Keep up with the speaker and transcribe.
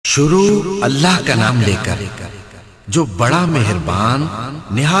शुरू अल्लाह का नाम लेकर जो बड़ा मेहरबान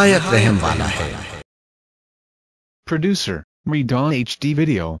निहायत रहम वाला है। Producer, Re.HD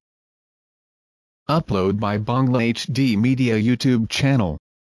video. Upload by Bangla HD Media YouTube channel.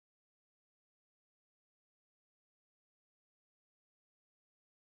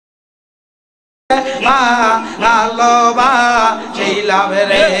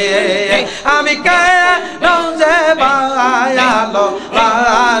 আমি কেন যে বায়ালো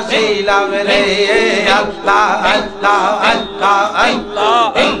বাসিলাম রে আল্লাহ আল্লাহ আল্লাহ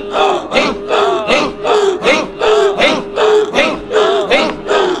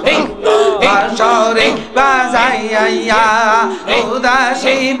বাঁশরি বাজাইয়া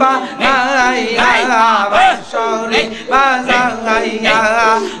উদাসী বানাইয়া বাঁশরি বাজাইয়া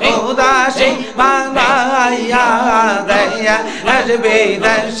উদাসী বানাইয়া দেয়া আসবে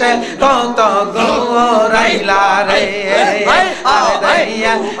দেশে কত গোরাইলা রে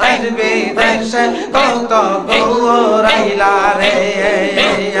দেয়া আসবে দেশে কত গোরাইলা রে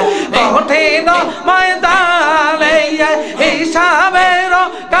কঠিন ময়দানে হিসাবের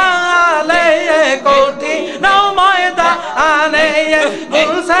কালে কঠিন ময়দানে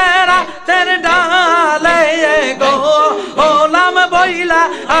মুসেরা তের ডালে গো ওলাম বইলা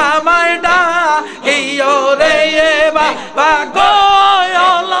আমায় ডাকিও রে বাবা গো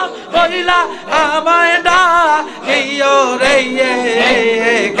ওলাম বইলা আমায় ডাকিও রে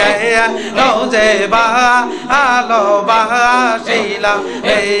কেয়া নজে ভালো বাসিলাম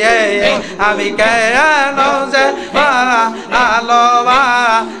আমি কেয়া নজে ভালো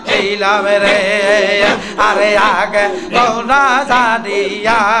বাসিলাম রে আরে আগে গোনা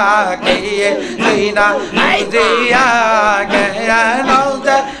জানিয়া কি তুই না দিয়া কেয়া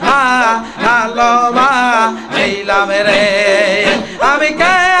নজে ভালো বাসিলাম রে আমি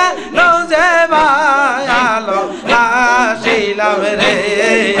কেয়া নজে ভালো বাসিলাম রে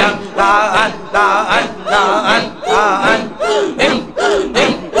আল্লাহ আল্লাহ আল্লাহ আল্লাহ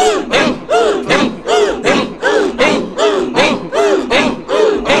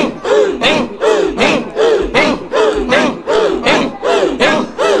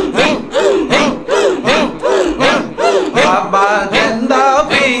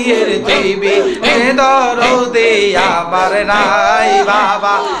আমার নাই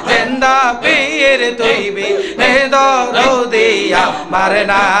বাবা জিন্দা পীর তুই বি দরদি আমার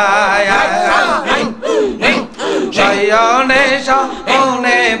নাই শয়নে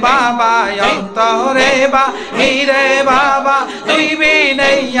শয়নে বাবা অন্তরে বা হিরে বাবা তুই বি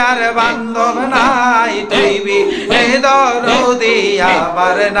নেই আর বান্ধব নাই তুই বি দরদি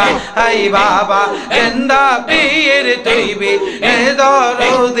আমার নাই বাবা জিন্দা পীর তুই বি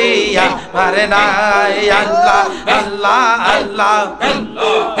দরদি আমার নাই আল্লাহ আল্লাহ আল্লাহ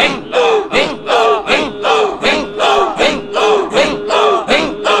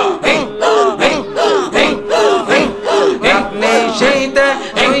শীতে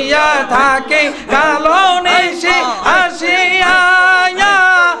হইয়া থাকে কালো নেশে আসিয়া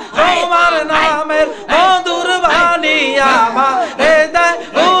তোমার নামের মধুর বাণী আমার হৃদয়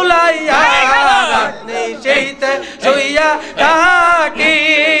ভুলাইয়া শীতে শুইয়া থাকি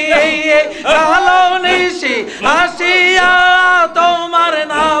কালো নেশে আসিয়া তোমার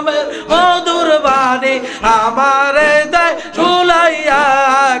নামের মধুর বাণী আমার হৃদয় ভুলাইয়া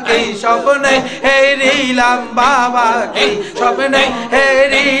কি স্বপ্নে হেরিলাম বাবা কি স্বপ্নে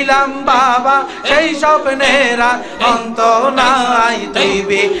হেরিলাম বাবা সেই স্বপ্নের অন্ত নাই তুই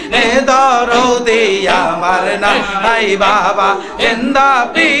বি দরদি আমার নাই বাবা জিন্দা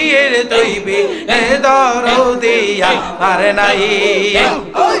পীর তুই বি দরদি আমার নাই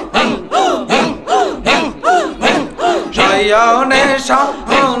শয়নে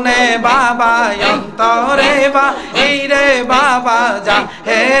শয়নে বাবা অন্তরে বা হিরে বাবা যা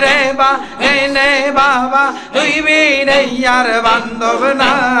হেরে বা এনে বাবা তুই বি নেই আর বান্ধব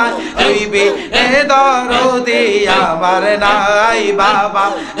নাই তুই বি দরদি আমার নাই বাবা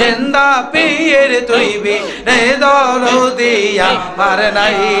জিন্দা পীর তুই বি দরদি আমার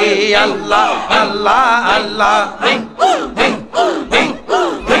নাই আল্লাহ আল্লাহ আল্লাহ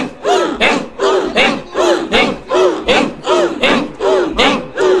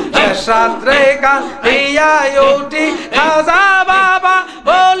রাত্রে কাঁদিয়া উঠি খাজা বাবা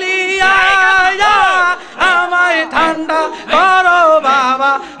বলিয়া আমায় ঠান্ডা করো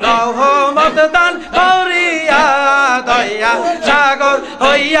বাবা রহমত দান করিয়া দয়া সাগর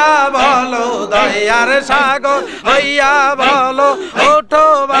হইয়া বলো দয়ার সাগর হইয়া বলো ওঠো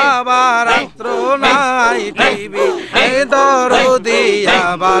বাবা রাত্র নাই পীবি দরদি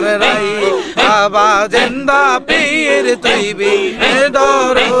আমার নাই বাবা জিন্দা পীর তুই বি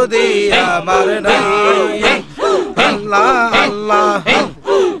দরদি আমার নাই আল্লাহ আল্লাহ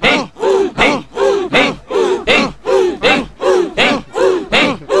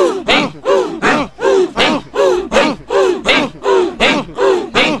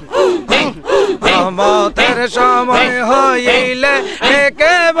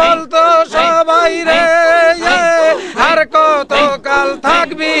ডেকে বলতো সবাই রে আর কত কাল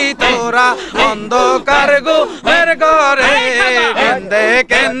থাকবি তোরা অন্ধকার ঘুমের ঘরে কেন্দে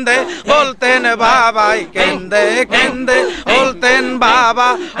কেন্দে বলতেন বাবাই কেন্দে কেন্দে বলতেন বাবা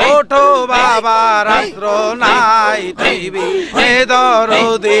ওঠো বাবা রাত্র নাই তুইবি এ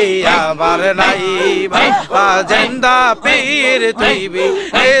দরদি আবার নাই বাবা জিন্দা পীর তুইবি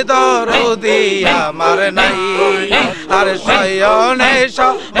এ দরদি আমার নাই আর শয়নে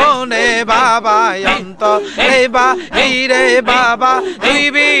মনে বাবা অন্ত রে বা রে বাবা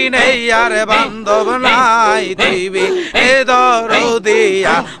তুইবি নেই আর বান্ধব নাই তুইবি এ দরদি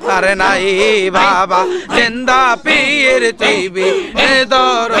আর নাই বাবা জিন্দা পীর তুইবি এ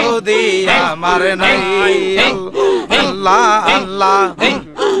দরদি আমার নাই আল্লাহ আল্লাহ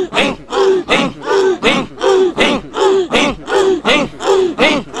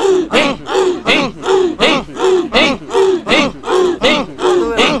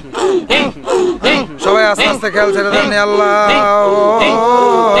সবাই আস্তে আস্তে খেয়াল ছেড়ে দেন আল্লাহ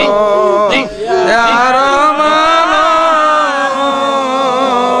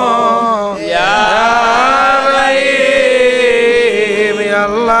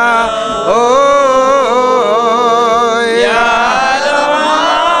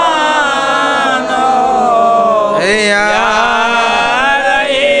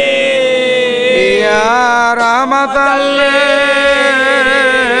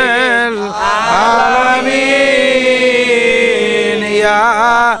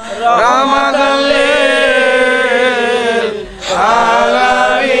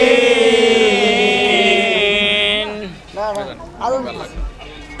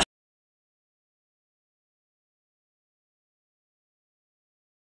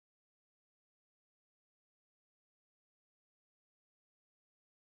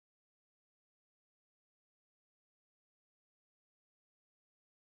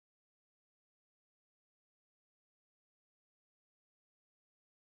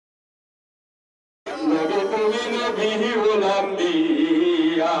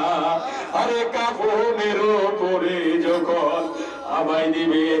আরে কাফনের উপরে যখন আমায়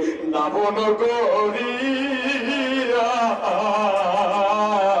দিবে দাফন করিয়া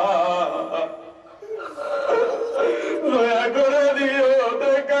দয়া করে দিও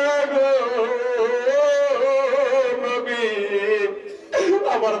দেখা গো নবী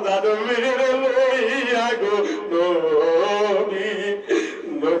আমার দাদু মেরে লইয়া গো নবী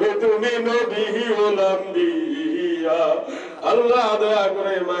নবী তুমি নবী হলাম দিয়া আল্লাহ দয়া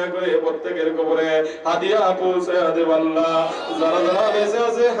করে মায়া করে প্রত্যেকের কবরে হাদিয়া পৌঁছে দেব আল্লাহ যারা যারা বেঁচে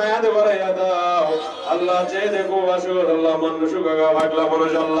আছে হায়াত বাড়াইয়া দাও আল্লাহ চেয়ে দেখো আসো আল্লাহ মানুষ গাগা ভাগলা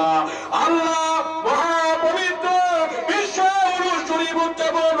মানুষ আল্লাহ আল্লাহ মহাপবিত্র বিশ্ব উরুশ শরীফ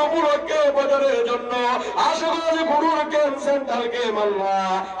উদযাপন উপলক্ষে বছরের জন্য আশুগঞ্জ গুরুর গেম সেন্টার গেম আল্লাহ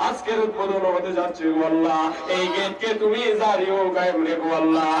আজকের উদ্বোধন হতে যাচ্ছে আল্লাহ এই গেটকে তুমি জারি ও কায়েম রেখো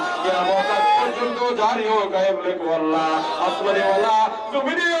আল্লাহ কিয়ামত পর্যন্ত জারি ও কায়েম রেখো আল্লাহ আসমানে ওয়ালা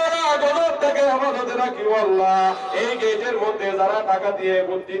জমিনে ওয়ালা গজব থেকে আমাদের রাখি আল্লাহ এই গেটের মধ্যে যারা টাকা দিয়ে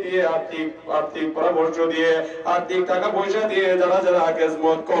বুদ্ধি দিয়ে আর্থিক পরামর্শ দিয়ে আর্থিক টাকা পয়সা দিয়ে যারা যারা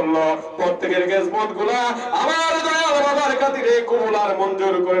খেজমত করলো প্রত্যেকের খেজমত গুলা আমার দয়াল বাবার খাতিরে কবুল আর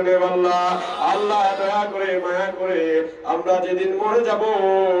মঞ্জুর করে নেব আল্লাহ আল্লাহ দয়া করে মায়া করে আমরা যেদিন মরে যাব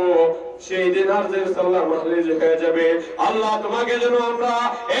সেই দিন আর যে সাল্লাম মাহলিজ হয়ে যাবে আল্লাহ তোমাকে যেন আমরা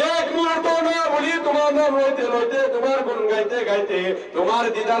এক মুহূর্ত না বলি তোমার নাম লইতে লইতে তোমার গুণ গাইতে গাইতে তোমার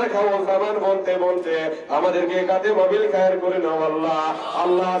দিদার খাওয়া সামান বলতে বলতে আমাদেরকে কাঁধে মোবিল খায়ের করে নাও আল্লাহ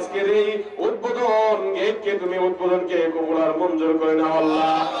আল্লাহ আজকের এই উদ্বোধন গেটকে তুমি উদ্বোধনকে কবুল আর মঞ্জুর করে নাও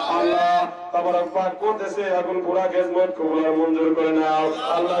আল্লাহ আল্লাহ তাবারক পাক করতেছে এখন পুরা খেজমত কবুল আর মঞ্জুর করে নাও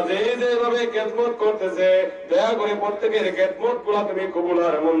আল্লাহ যেভাবে খেজমত করতেছে দয়া করে প্রত্যেকের খেজমত গুলা তুমি কবুল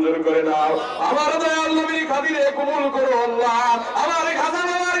আর মঞ্জুর করে নাও আমার দয়াল নবীর খাতিরে কবুল করো আল্লাহ আমার খাজা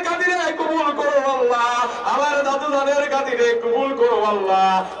বাবার খাতিরে কবুল করো আল্লাহ আমার দাদু জানের খাতিরে কবুল করো আল্লাহ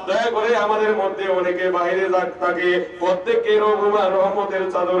দয়া করে আমাদের মধ্যে অনেকে বাইরে যাক থাকে প্রত্যেককে রহমতের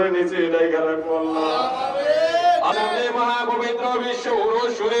চাদরের নিচে জায়গা রাখো আল্লাহ আমাদের মহাপবিত্র বিশ্ব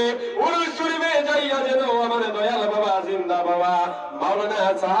উরুশ শরীফে যাইয়া যেন আমার দয়াল বাবা জিন্দা বাবা মাওলানা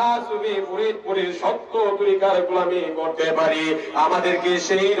সাহাসুবি ফরিদ পুরীর সত্য তরিকার গোলামি করতে পারি আমাদেরকে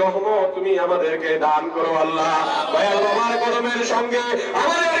সেই রহমত তুমি আমাদেরকে দান করো আল্লাহ দয়াল বাবার কদমের সঙ্গে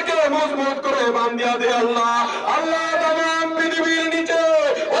আমাদেরকে মজবুত করে বান্ধিয়া দে আল্লাহ আল্লাহ তামাম পৃথিবীর নিচে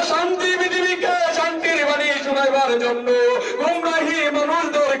অশান্তি পৃথিবীকে শান্তির বাণী শোনাইবার জন্য গুমরাহি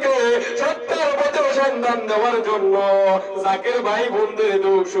মানুষদেরকে সত্যের পথে সন্ধান প্রতিদান দেওয়ার জন্য, জাকির ভাই বোনদের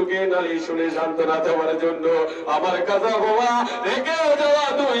দুঃখ সুখে নারী শুনে সান্ত্বনা দেওয়ার জন্য আমার কাজা বাবা রেখে যাওয়া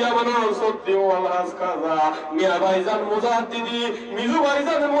দুই আমার সত্যি আলহাজ খাজা মিয়া ভাইজান মুজাদ্দিদি, মিজু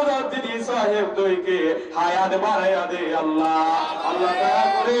ভাইজান মুজাদ্দিদি সাহেব দুইকে হায়াত বাড়াইয়া দে আল্লাহ। আল্লাহ দয়া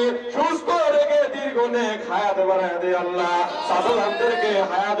করে সুস্থ রেখে দীর্ঘ নেক হায়াত বাড়াইয়া দে আল্লাহ। সাধুদেরকে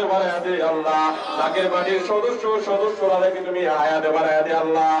হায়াত বাড়াইয়া দে আল্লাহ। জাকির বাড়ির সদস্যরা রেখে তুমি হায়াত বাড়াইয়া দে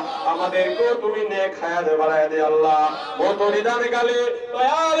আল্লাহ। আমাদেরকেও তুমি নেক হায়াত বাড়াইয়া দে আল্লাহ। বতরিদার গালে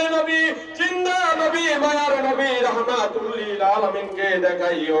দয়ার নবী, জিন্দা নবী, মায়ার নবী রহমাতুল্লিল আলামিনকে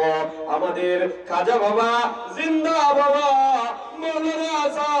দেখাইও। আমাদের খাজা বাবা, জিন্দা বাবা মাওলানা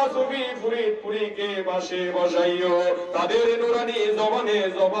সুফি ফরিদ পুরীকে পাশে বসাইও। তাদের নুরানি জবানে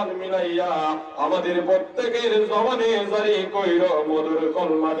জবান মিলাইয়া আমাদের প্রত্যেকের জবানে জারি কইরো মধুর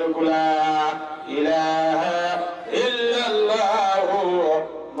কলমাগুলা ইলাহা ইল্লাল্লাহু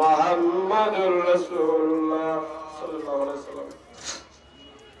মুহাম্মাদুর রাসূলুল্লাহ সাল্লাল্লাহু আলাইহি ওয়াসাল্লাম।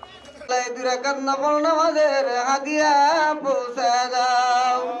 দুই রাকাত নফল নামাজের হাদিয়া পৌঁছে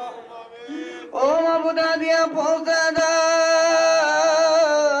দাও, ও মাবুদ হাদিয়া পৌঁছে দাও।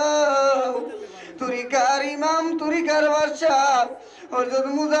 তুরিকার ইমাম, তুরিকার বাদশাহ হযরত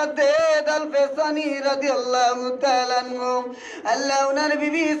মুজাদ্দিদ আল ফেসানি রাদিয়াল্লাহু তাআলা আনহু, আল্লাহ ওনার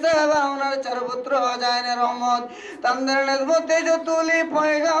বিবি সাহাবা, ওনার চার পুত্র জায়নে রহমত, তাদের নিসবতে যতুলি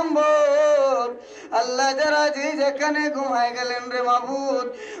পয়গম্বর আল্লাহ যারা যে যেখানে ঘুমায় গেলেন রে মাবুদ,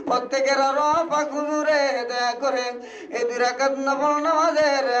 প্রত্যেকের রব পাক হুজুরে দয়া করে এই দুই রাকাত নফল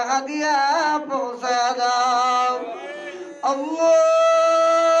নামাজের হাদিয়া পৌঁছে দাও। আল্লাহ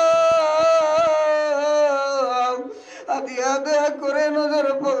হাদিয়া দয়া করে নজর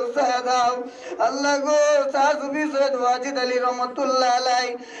পৌঁছে দাও। আল্লাহ গো সাসুবি সৈয়দ ওয়াজিদ আলী রহমতুল্লাহ আলাই,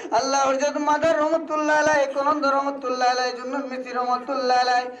 আল্লাহ হযরত মাদার রহমতুল্লাহ আলাই, কোনন্দ রহমতুল্লাহ আলাই, জুন্নুল মিসরি রহমতুল্লাহ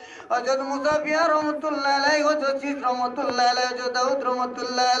আলাই, হযরত মুসাফিয়া রহমতুল্লাহ আলাই, হযরত শীত রহমতুল্লাহ আলাই, হযরত দাউদ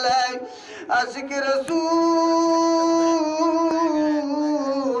রহমতুল্লাহ আলাই, আশিক রাসূল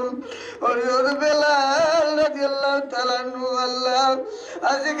হযরত বেলাল রাদিয়াল্লাহু তাআলা আনহু, আল্লাহ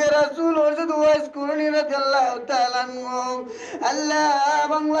আশিক রাসূল হযরত ওয়াইস কুরনি রাদিয়াল্লাহু তাআলা আনহু, আল্লাহ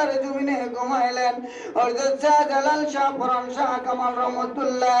বাংলার জমিনে ঘুমাইলেন হযরত শাহজালাল শাহ পরান শাহ কামাল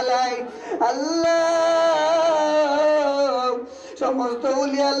রহমতুল্লাহ আলাই, আল্লাহ সমস্ত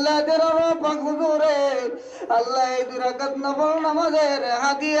ওলি আল্লাহদের পাক হুজুরে আল্লাহ এই দুই রাকাত নফল নামাজের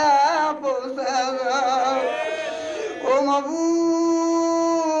হাদিয়া পৌঁছে দাও। ও মাবুদ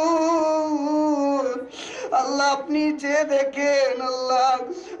আল্লাহ আপনি চেয়ে দেখেন, আল্লাহ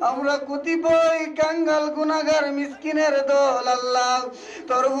আমরা কতিপয় কাঙ্গাল গুনাহগার মিসকিনের দল, আল্লাহ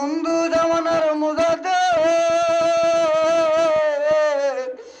তোর বন্ধু জামানার মুজাদ্দিদ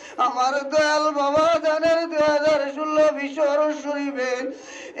আমার দয়াল বাবা জানের 2016 বিশ্বর শরীফের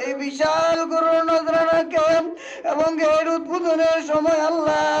এই বিশাল গরুর নজরানা ক্যাম্প এবং গেট উদ্বোধনের সময়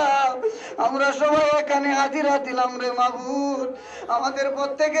আল্লাহ আমরা সবাই এখানে হাজিরা দিলাম রে মাবুদ। আমাদের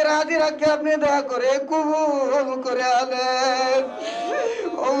প্রত্যেকের হাজিরাকে আপনি দয়া করে কবুল করে আনেন।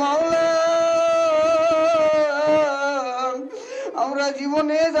 ও মাওলা আমরা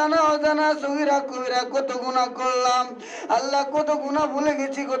জীবনে জানা অজানা সগীরা কবিরা কত গুনাহ করলাম, আল্লাহ কত গুনাহ ভুলে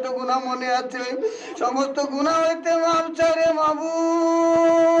গেছি, কত গুনাহ মনে আছে, সমস্ত গুনাহ হইতে মাফ চাই রে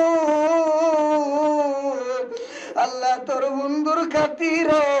মাবুদ। আল্লাহ তোর বন্ধুর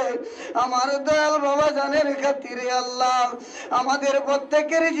খাতিরে, আমার দয়াল বাবা জানের খাতিরে আল্লাহ আমাদের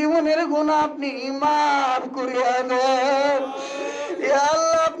প্রত্যেকের জীবনের গুনাহ আপনি মাফ করিয়া দেন। ইয়া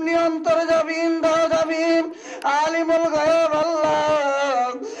আল্লাহ আপনি অন্তর যাবিন, দাও যাবিন, আলিমুল গায়ব আল্লাহ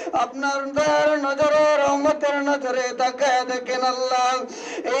আপনার দয়ার নজরে রহমতের নজরে তাকায় দেখেন আল্লাহ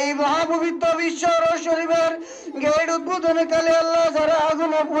এই মহাপবিত্র বিশ্বর শরীফের গেট উদ্বোধনে কালে আল্লাহ যারা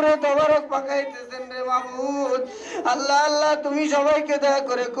আগুনে পুড়ে তবারক পাকাইতেছেন রে মাবুদ, আল্লাহ আল্লাহ তুমি সবাইকে দয়া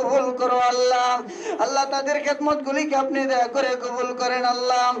করে কবুল করো আল্লাহ। আল্লাহ তাদের খেদমত গুলিকে আপনি দয়া করে কবুল করেন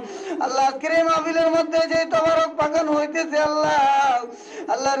আল্লাহ। আল্লাহ আজকের এই মাহফিলের মধ্যে যে তবারক পাকানো হইতেছে আল্লাহ,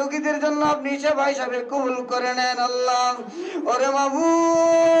 আল্লাহ রোগীদের জন্য আপনি সেবা হিসাবে কবুল করে নেন আল্লাহ। ওরে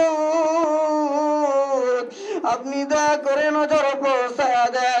মাবুদ আপনি দয়া করে নজর পৌঁছায়া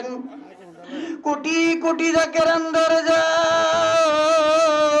দেন কোটি কোটি জাকেরানদের জান,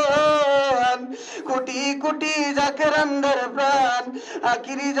 কোটি কোটি জাকেরানদের প্রাণ,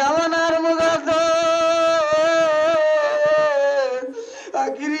 আখিরি জামানার মুজাদ্দিদ,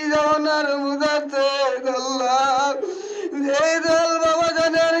 আখিরি জামানার মুজাদ্দিদ আল্লাহ যে দল বাবা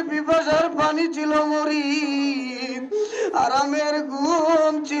জানের পিপাসার পানি ছিল মরিদ, আরামের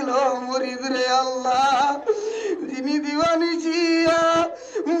ঘুম ছিল মরিদ রে আল্লাহ, যিনি দিওয়ানি ছিয়া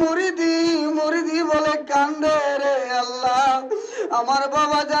মুরিদি মুরিদি বলে কান্দে রে আল্লাহ, আমার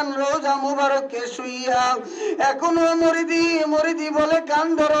বাবা জান রোজা মুবারককে শুইয়া এখনো মরিদি মরিদি বলে কান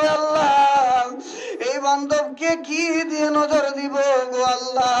ধরে আল্লাহ এই বান্ধবকে কি দিয়ে নজর দিব গো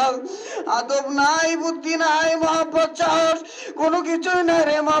আল্লাহ আদব নাই বুদ্ধি নাই মহব্বত সাহস কোনো কিছুই নাই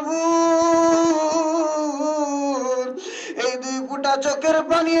রে মাবুদ এই দুই ফুটা চোখের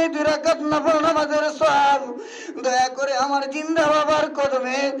পানি এই দুই রাকাত নফল নামাজের সওয়াব দয়া করে আমার জিন্দা বাবার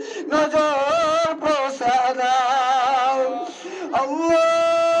কদমে নজর পৌঁছা দাও আল্লাহ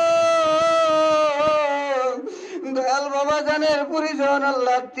দয়াল বাবা জানের পরিজন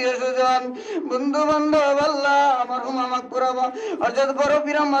আল্লাহ আত্মীয় স্বজন বন্ধু বান্ধব আল্লাহ আমার মামাক পুরাবা অর্থাৎ বড়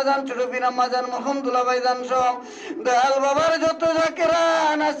পিরাম্মা জান ছোট পিরাম্মা জান মোহাম্মদুল্লাহ ভাই জান সব দয়াল বাবার যত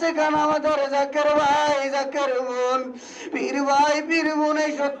জাকেরান আছে কান আমাদের জাকের ভাই জাকের বোন পীর ভাই পীর বোন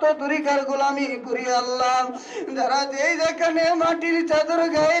এই সত্য তরিকার গোলামি করি আল্লাহ যারা যেই যেখানে মাটির চাদর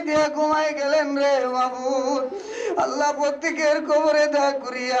গায়ে দিয়া ঘুমায় গেলেন রে মাবুদ আল্লাহ প্রত্যেকের কবরে দয়া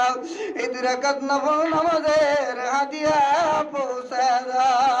করিয়া এই দুই রাকাত নফল নামাজের হাদিয়া পৌঁছা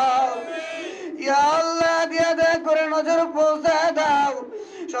দাও ইয়া আল্লাহ দিয়া দয়া করে নজর পৌঁছা দাও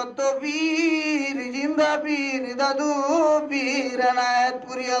সত্য পীর জিন্দা পীর দাদু পীর এনায়েত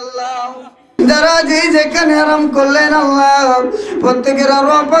পুরি আল্লাহ যারা যে যেখানে আরাম করলেন আল্লাহ প্রত্যেকের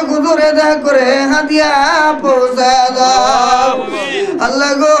আরো হুজুরে দয়া করে হাদিয়া পৌঁছা দাও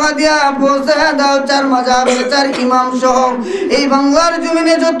আল্লাহ গো হাদিয়া পৌঁছা দাও চার মাযহাবের চার ইমাম সহ এই বাংলার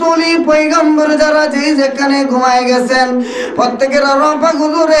জমিনে যত ওলি পয়গম্বর যারা যে যেখানে ঘুমায় গেছেন প্রত্যেকের আরো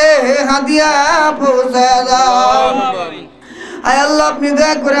হুজুরে হাদিয়া পৌঁছা দাও আয় আল্লাহ আপনি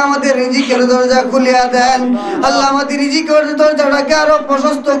দয়া করে আমাদের রিজিকের দরজা খুলিয়া দেন আল্লাহ আমাদের রিজিকের দরজাটাকে আরো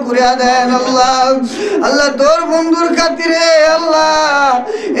প্রশস্ত করিয়া দেন আল্লাহ আল্লাহ তোর বন্ধুর খাতিরে আল্লাহ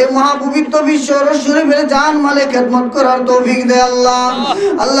এই মহাপবিত্র বিশ্ব ওরুশ শরীফের জান মালে খেদমত করার তৌফিক দে আল্লাহ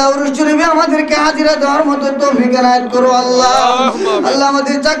আল্লাহ ওরুশ শরীফে আমাদেরকে হাজিরা দেওয়ার মতো তৌফিক এনায়েত করো আল্লাহ আল্লাহ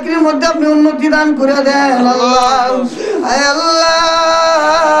আমাদের চাকরির মধ্যে আপনি উন্নতি দান করে দেন আল্লাহ আয় আল্লাহ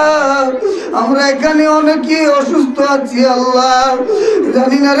আমরা এখানে অনেকে অসুস্থ আছি আল্লাহ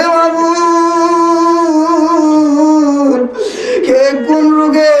জানি না রে মাবুদ কে কোন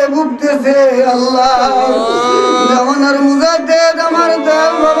রোগে ভুগতেছে আল্লাহ জামানার মুজাদ্দেদ আমার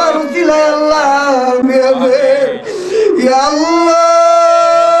দয়াল বাবার উসিলায় আল্লাহ ইয়া আল্লাহ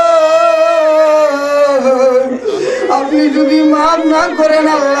আপনি যদি মাফ না করেন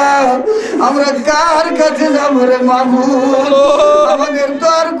আল্লাহ আমরা কার কাছে যাব রে মাবুদ আমাদের তো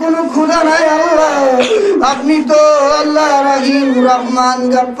আর কোনো খোদা নাই আল্লাহ আপনি তো আল্লাহ রহিম রহমান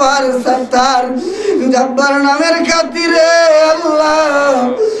গফফার সত্তার জব্বার নামের খাতিরে আল্লাহ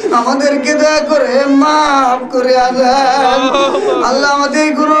আমাদেরকে দয়া করে মাফ করে দেন আল্লাহ আমাদের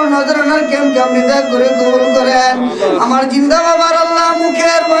গুরুর নজরানার কেমন আপনি দয়া করে কবুল করেন আমার জিন্দা বাবার আল্লাহ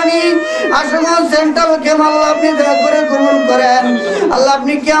মুখের বাণী আশুগঞ্জ সেন্ট্রাল কেম আল্লাহ আপনি দয়া করে কবুল করেন আল্লাহ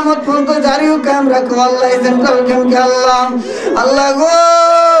আপনি কিয়ামত পর্যন্ত জারি ও কায়েম রাখো আল্লাহ এই সেন্ট্রাল কেমকে আল্লাহ আল্লাহ গো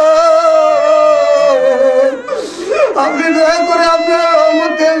আপনি দয়া করে আপনার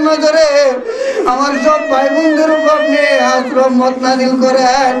রহমতের নজরে আমার সব ভাই বন্ধুর উপর আপনি হাত রহমত নাজিল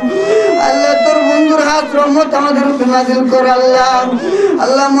করেন আল্লাহ তোর বন্ধুর হাত রহমত আমাদের উপর নাজিল করে আল্লাহ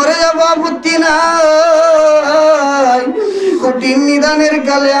আল্লাহ মরে যাবো আপত্তি নাই কঠিন নিদানের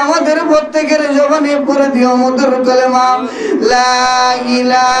কালে আমাদের প্রত্যেকের জবানে পড়ে দিও মধুর কালেমা লা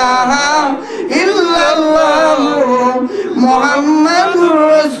ইলাহা ইল্লাল্লাহু মুহাম্মাদুর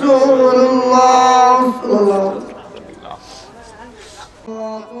রাসূলুল্লাহ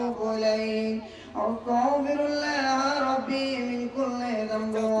أستغفر الله ربي من كل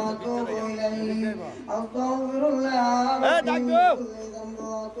ذنب وأتوب إليه أستغفر الله ربي من كل ذنب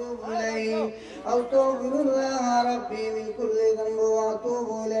وأتوب إليه أستغفر الله ربي من كل ذنب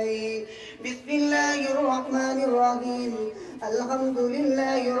وأتوب إليه بسم الله الرحمن الرحيم الحمد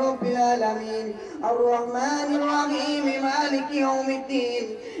لله رب العالمين الرحمن الرحيم مالك يوم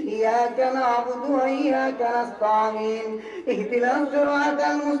الدين إياك نعبد وإياك نستعين اهدنا الصراط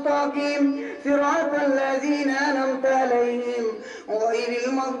المستقيم صراط الذين أنعمت عليهم غير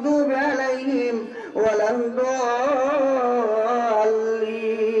المغضوب عليهم ولا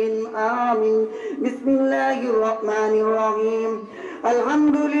الضالين آمين بسم الله الرحمن الرحيم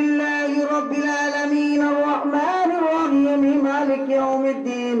الحمد لله رب العالمين الرحمن الرحيم مالك يوم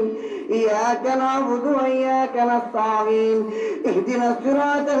الدين إياك نعبد وإياك نستعين اهدنا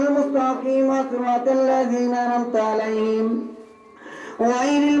الصراط المستقيم صراط الذين أنعمت عليهم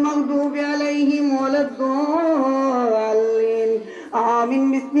غير المغضوب عليهم ولا الضالين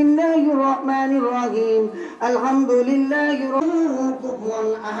آمين بسم الله الرحمن الرحيم الحمد لله كفوا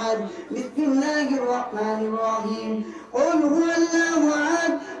أحد بسم الله الرحمن الرحيم قل هو الله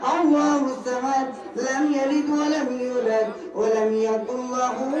أحد الله الصمد لم يلد ولم يولد ولم يكن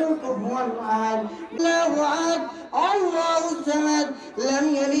له كفوا أحد الله أحد الله الصمد لم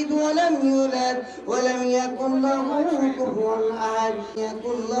يلد ولم يولد ولم يكن له كفوا أحد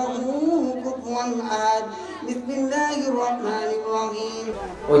يكن له كفوا أحد بسم الله الرحمن الرحيم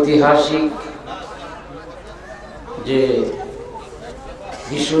ঐতিহাসিক যে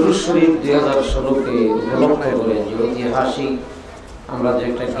বিশ্ব শরীফ 2016-কে উপলক্ষ করে যে ঐতিহাসিক আমরা যে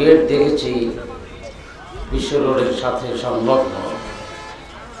একটা গেট দেখেছি বিশ্ব রোডের সাথে সংলগ্ন,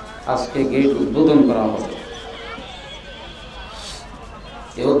 আজকে গেট উদ্বোধন করা হবে।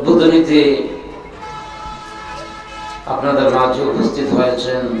 এই উদ্বোধনীতে আপনাদের মাঝে উপস্থিত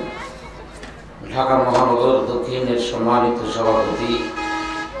হয়েছেন ঢাকা মহানগর দক্ষিণের সম্মানিত সভাপতি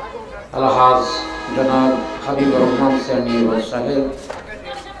আলহাজ জনাব হাবিবুর রহমান সাহেব,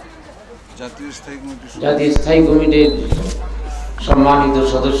 জাতীয় স্থায়ী কমিটির সম্মানিত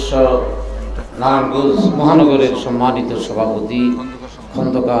সদস্য, নারায়ণগঞ্জ মহানগরের সম্মানিত সভাপতি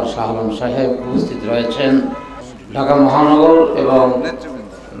খন্দকার শাহ আলম সাহেব উপস্থিত রয়েছেন, ঢাকা মহানগর এবং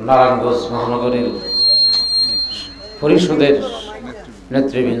নারায়ণগঞ্জ মহানগরের পরিষদের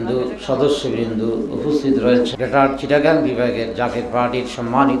নেতৃবৃন্দ, সদস্যবৃন্দ উপস্থিত রয়েছে, গ্রেটার চিটাগাং বিভাগের জাকের পার্টির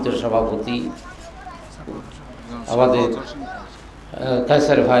সম্মানিত সভাপতি আমাদের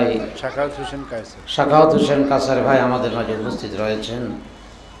কায়সার ভাই, শাখাওয়াত হোসেন কায়সার ভাই আমাদের মাঝে উপস্থিত রয়েছেন।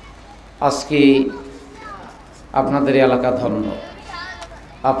 আজকে আপনাদের এলাকা ধন্য,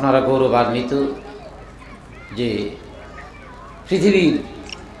 আপনারা গৌরবান্বিত যে পৃথিবীর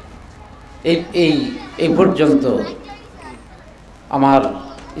এই পর্যন্ত আমার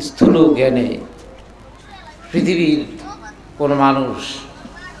স্থূল জ্ঞানে পৃথিবীর কোনো মানুষ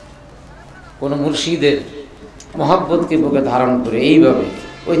কোনো মুর্শিদের মহব্বতকে বুকে ধারণ করে এইভাবে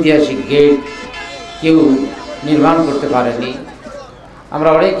ঐতিহাসিক গেট কেউ নির্মাণ করতে পারেনি। আমরা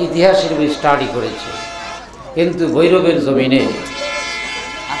অনেক ইতিহাসের বই স্টাডি করেছি, কিন্তু ভৈরবের জমিনে,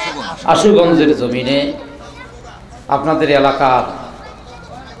 আশুগঞ্জের জমিনে আপনাদের এলাকার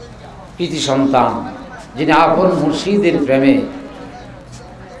কৃতি সন্তান, যিনি আপন মুর্শিদের প্রেমে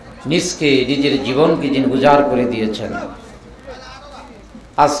নিজের জীবনকে যিনি উজাড় করে দিয়েছেন,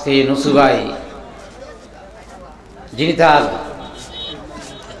 আজকে নসুভাই যিনি তার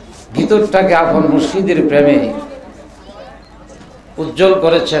ভিতরটাকে আপন মুর্শিদের প্রেমে উজ্জ্বল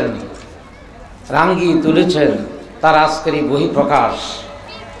করেছেন, রাঙ্গিয়ে তুলেছেন, তার আজকের এই বহিঃপ্রকাশ,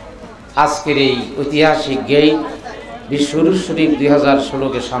 আজকের এই ঐতিহাসিক গেট বিশ্ব শরীফ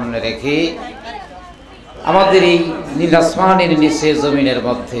 2016-কে সামনে রেখে আমাদের এই নীল আসমানের নিচে জমিনের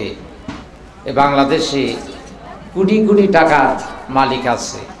মধ্যে বাংলাদেশে কোটি কোটি টাকার মালিক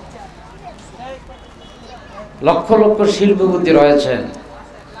আছে, লক্ষ লক্ষ শিল্পপতি রয়েছেন,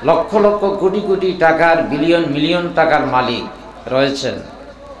 লক্ষ লক্ষ কোটি কোটি টাকার বিলিয়ন মিলিয়ন টাকার মালিক রয়েছেন,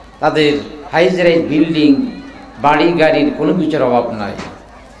 তাদের হাইজরাইজ বিল্ডিং, বাড়ি গাড়ির কোনো কিছুর অভাব নাই।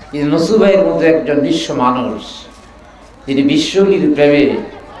 কিন্তু নসুভাইয়ের মতো একজন নিঃস্ব মানুষ, তিনি বিশ্বলীর প্রেমে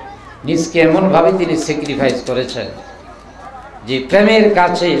নিজকে এমনভাবে তিনি স্যাক্রিফাইস করেছেন যে প্রেমের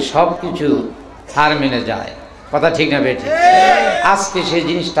কাছে সব কিছু হার মেনে যায়। কথা ঠিক না বেঠিক? আজকে সেই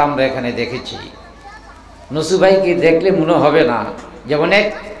জিনিসটা আমরা এখানে দেখেছি। নসুভাইকে দেখলে মনে হবে না যেমন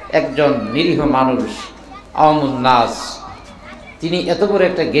একজন নিরীহ মানুষ, আওয়ামুন নাস, তিনি এত বড়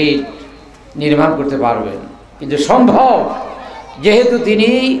একটা গেট নির্মাণ করতে পারবেন, কিন্তু সম্ভব, যেহেতু তিনি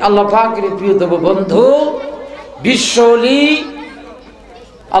আল্লাহ পাকের প্রিয়তম বন্ধু বিশ্বশ ওলি,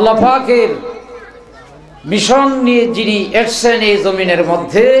 আল্লাহ পাকের মিশন নিয়ে যিনি এসেছেন এই জমিনের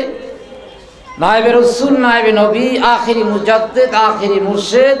মধ্যে, নায়েবে রাসূল, নায়েবে নবী, আখেরি মুজাদ্দিদ, আখেরি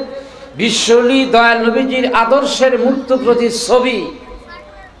মুর্শিদ, বিশ্বশ ওলি দয়াল নবীজির আদর্শের মুক্ত প্রতিচ্ছবি,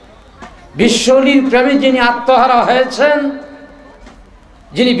 বিশ্বশ ওলির প্রেমে যিনি আত্মহারা হয়েছেন,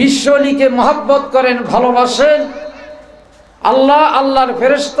 যিনি বিশ্বশ ওলিকে মহব্বত করেন, ভালোবাসেন, আল্লাহ, আল্লাহর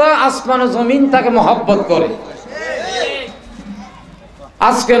ফেরেশতা, আসমান ও জমিন তাকে মহব্বত করে।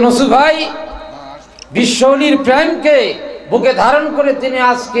 আজকে নসুভাই বিশ্বশ ওলির প্রেমকে বুকে ধারণ করে তিনি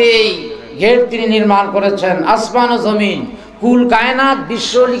আজকে এই গেট তিনি নির্মাণ করেছেন। আসমান ও জমিন, কুল কায়নাত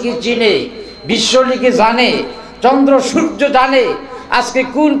বিশ্বশ ওলিকে চিনে, বিশ্বশ ওলিকে জানে, চন্দ্র সূর্য জানে। আজকে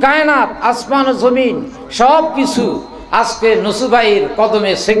কুল কায়নাত, আসমান ও জমিন সব কিছু আজকে নসুভাইয়ের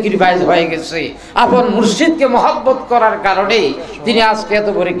কদমে স্যাক্রিফাইস হয়ে গেছে। আপন মুর্শিদকে মহব্বত করার কারণে তিনি আজকে এত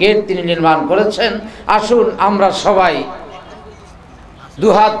বড় গেট তিনি নির্মাণ করেছেন। আসুন আমরা সবাই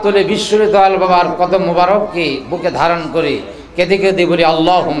দুহাত তুলে বিশ্বশ ওলি দয়াল বাবার কদম মুবারককে বুকে ধারণ করে কেঁদে কেঁদে বলি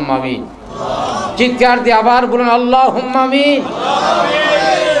আল্লাহুম্মা আমিন। চিৎকার দিয়ে আবার বলুন আল্লাহুম্মা আমিন।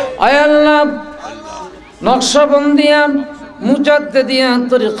 আয় আল্লাহ, নকশবন্দিয়া মুজাদ্দিদিয়া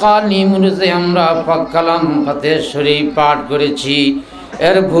তরিকা নিমুজে আমরা পাক কালাম ফাতিহা শরীফ পাঠ করেছি,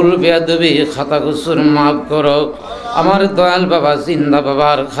 এর ভুল বেয়াদবি খাতা কুসুর মাফ করো। আমার দয়াল বাবা জিন্দা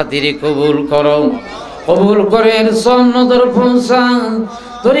বাবার খাতিরে কবুল করো, কবুল করে এর সব নজর পৌঁছা।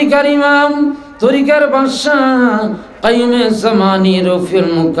 তরিকার ইমাম, তরিকার বাদশাহ, কাইয়ুমে জামানি, রফিউল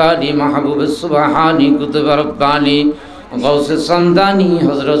মুকারি, মাহবুব সুবহানি, কুতুব রব্বানি, গৌসে সামদানি,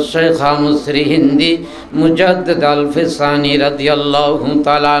 হযরত শেখ মুসরি হিন্দি মুজাদ্দিদ আল ফিসানি রাদিয়াল্লাহু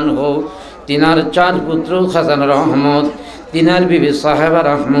তাআলা আনহু, তিনার চার পুত্র খাজান রহমত, তিনার বিবি সাহেবা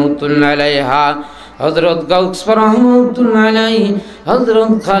রহমতুল্লাহ আলাইহা, হযরত গাউস রহমতুল্লাহ আলাইহি,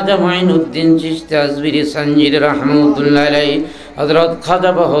 হযরত খাজা মাইনুদ্দিন চিশতি আজমিরি সঞ্জির রহমতুল্লাহ আলাইহি, হযরত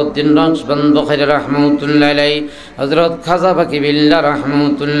খাজা বহুদ্দিন নকশবন্দ বখরি রহমতুল্লাহ আলাইহি, হযরত খাজা বাকি বিল্লাহ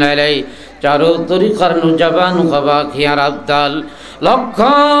রহমতুল্লাহ আলাইহি, চারো তরিকার নুজাবান খিয়ার আবদাল, লক্ষ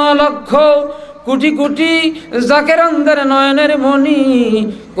লক্ষ কোটি কোটি জাকেরানদের নয়নের মণি,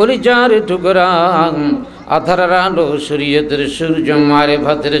 কলিজার টুকরা, আধারের আলো, শরীয়তের সূর্য,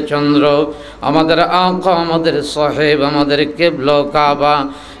 মারিফাতের চন্দ্র, আমাদের আকা, আমাদের সাহেব, আমাদের কিবলা কাবা,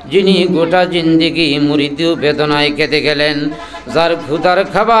 যিনি গোটা জিন্দেগি মুরিদি বেদনায় কেটে গেলেন, যার ক্ষুধার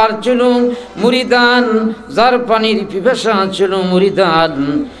খাবার ছিল মুরিদান, যার পানির পিপাসা ছিল মুরিদান,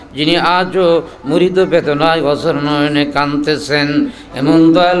 যিনি আজও মুরিদ বেদনায় অঝর নয়নে কাঁদতেছেন, এমন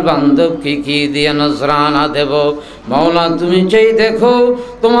দয়াল বান্ধবকে কি দিয়ে নজরানা দেব? মাওলা তুমি চাই দেখো,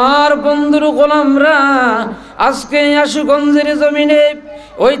 তোমার বন্ধুর গোলামরা আজকে আশুগঞ্জের জমিনে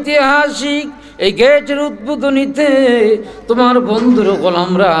ঐতিহাসিক এই গেটের উদ্বোধনীতে তোমার বন্ধুর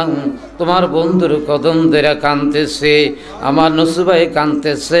গোলামরা, তোমার বন্ধুর কদম ধরে কাঁদতেছে, আমার নসুভাই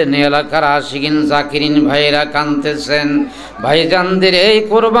কাঁদতেছেন, এলাকার আশিকিন জাকিরিন ভাইরা কাঁদতেছেন। ভাইজানদের এই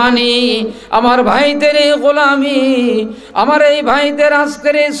কোরবানি, আমার ভাইদের এই গোলামি, আমার এই ভাইদের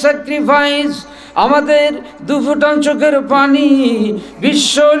আজকের এই স্যাক্রিফাইস, আমাদের দুফোঁটা চোখের পানি,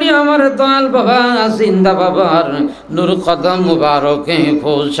 বিশ্বলি ওলি আমার দয়াল বাবা জিন্দা বাবার নূর কদম মুবারকে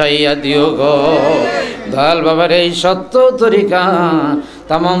পৌঁছাইয়া দিও গো। দয়াল বাবার এই সত্য তরিকা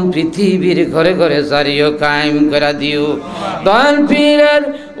তামাম পৃথিবীর ঘরে ঘরে জারিও কায়েম করে দিও। দয়াল পীরের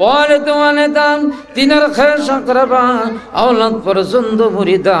ওয়ালে তোয়ালে দান, তিনার খের সাকরাবা, আওলাদ পর্যন্ত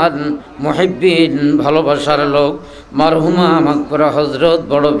মুরিদান, মুহিব্বিন, ভালোবাসার লোক, মারহুমা মাকপুরা হজরত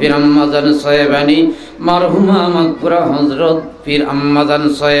বড় পীর আম্মাজান সাহেবানী, মারহুমা মাকপুরা হজরত পীর আম্মাজান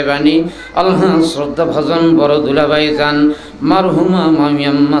সাহেবানী, আল্লাহ শ্রদ্ধা ভাজন বড় দুলাভাই যান, মারহুমা মামি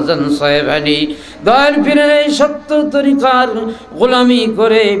আম্মাজান সাহেবানী। দয়াল পীরের এই সত্য তরিকার গোলামি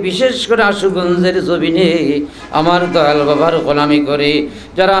করে, বিশেষ করে আশুগঞ্জের জমিনে আমার দয়াল বাবার গোলামি করে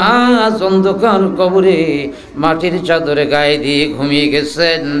যারা আজ অন্ধকার কবরে মাটির চাদরে গায়ে দিয়ে ঘুমিয়ে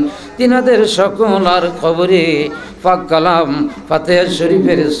গেছেন, তিনাদের সকল আর কবরে পাক কালাম ফাতিহা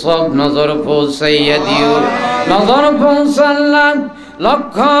শরীফের সব নজর পৌঁছাইয়া দিও। নজর পৌঁছাল্লাম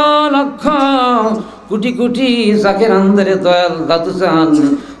লক্ষ লক্ষ কোটি কোটি জাকেরানদের দয়াল দাদুজান,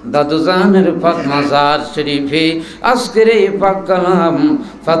 দাদুজানের পাক মাজার শরীফে আজকের এই পাক কালাম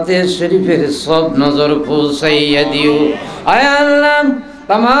ফাতিহা শরীফের সব নজর পৌঁছাইয়া দিও। আয় আল্লাহ,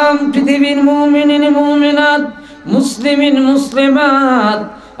 তামাম পৃথিবীর মুমিনিন মুমিনাত, মুসলিমিন মুসলিমাত,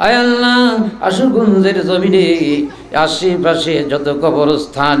 আয় আল্লাহ আশুগঞ্জের জমিনে আশেপাশে যত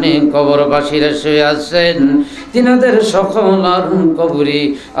কবরস্থানে কবরবাসীরা শুয়ে আছেন, তিনাদের সকল আর কবরে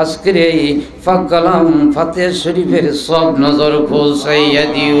আজকের এই পাক কালাম ফাতিহা শরীফের সব নজর পৌঁছাইয়া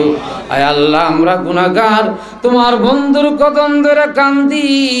দিও। আয় আল্লাহ, আমরা গুনাহগার তোমার বন্ধুর কদম ধরে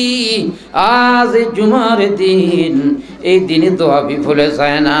কান্দি, আজ এই জুমার দিন, এই দিনে দোয়া বিফলে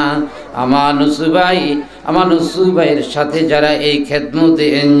যায় না। আমার নসুভাইয়ের সাথে যারা এই খেদমতে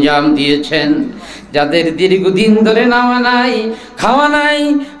এনজাম দিয়েছেন, যাদের দীর্ঘদিন ধরে নাওয়া নাই, খাওয়া নাই,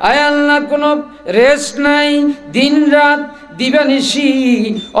 আয় আল্লাহ কোনো রেস্ট নাই, দিন রাত দিবানিশি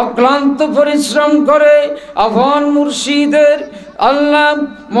অক্লান্ত পরিশ্রম করে আফন মুর্শিদের আল্লাহ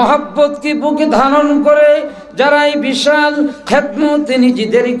মোহাব্বতকে বুকে ধারণ করে যারা এই বিশাল খেদমতে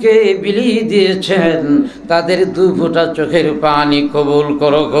নিজেদেরকে বিলিয়ে দিয়েছেন, তাদের দু ফোঁটা চোখের পানি কবুল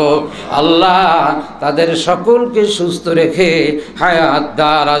করো গো আল্লাহ। তাদের সকলকে সুস্থ রেখে হায়াত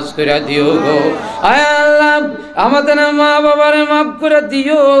দারাজ করে দিও গো। আয় আল্লাহ, আমাদের মা বাবারে মাফ করে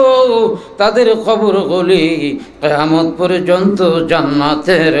দিও, তাদের কবর গলি কিয়ামত পর্যন্ত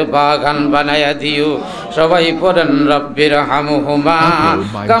জান্নাতের বাগান বানায়া দিও। সবাই পড়েন রব্বির হামহুমা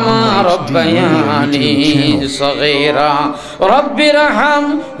কামা রব্বায়ানি সগীরা, রব্বির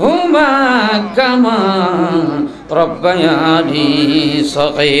হামহুমা কামা রব্বায়ানি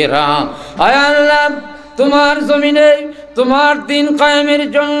সগীরা। আয় আল্লাহ, তোমার জমিনে তোমার দিন কায়েমের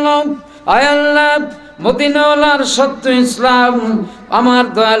জন্য আয় আল্লাহ মদিনাওয়ালার সত্য ইসলাম আমার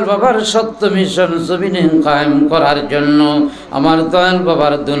দয়াল বাবার সত্য মিশন জমিনে কায়েম করার জন্য আমার দয়াল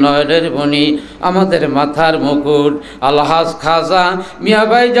বাবার দুনয়নের মণি আমাদের মাথার মুকুট আলহাজ খাজা মিয়া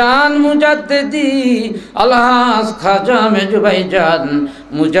ভাইজান মুজাদ্দিদি আলহাজ খাজা মেজু ভাইজান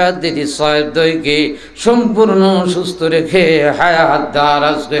মুজাদ্দিদি সাহেব দইকে সম্পূর্ণ সুস্থ রেখে হায়াত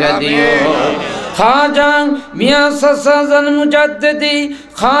দারাজ করে দিও। খাজা মিয়া সাসাজান মুজাদ্দিদি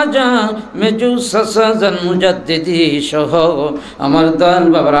খাজা মেজু সাসাজান মুজাদ্দিদি সহ আমার দয়াল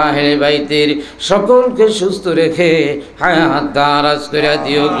বাবার আহলে বাইতের সকলকে সুস্থ রেখে হায়াত দারাজ করে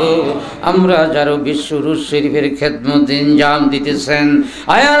দিও গো। আমরা যারা বিশ্বরুশ শরীফের খেদমত ইনজাম দিতেছেন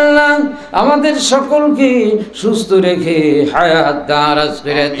আয় আল্লাহ আমাদের সকলকে সুস্থ রেখে হায়াত দারাজ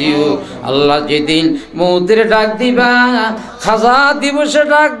করে দিও। আল্লাহ যেদিন মৌতের ডাক দিবা খাজা দিবসে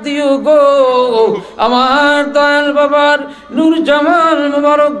ডাক দিও গো। আমার দয়াল বাবার নূর জামাল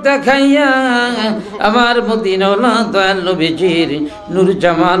মুবারক দেখাইয়া আমার মদিনাওয়ালা দয়াল নবীজির নূর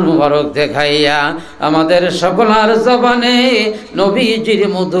জামাল মুবারক দেখাইয়া আমাদের সকলার জবানে নবীজির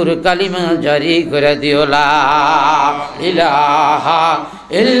মধুর কালিমা জারি করে দিও লা ইলাহা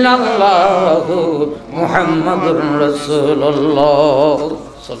ইল্লাল্লাহু মুহাম্মাদুর রাসূলুল্লাহ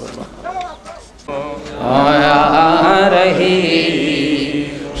সাল্লাল্লাহু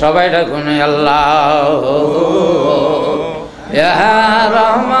সবাই ডাকুন আল্লাহ ইয়া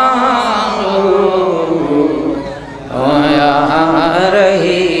রহমান ইয়া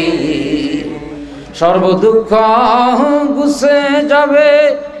রহিম। সর্বদুঃখ গুছে যাবে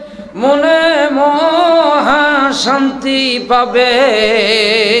মনে মহা শান্তি পাবে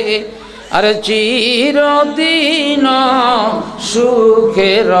আর চিরদিন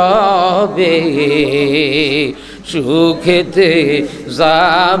সুখে রবে সুখেতে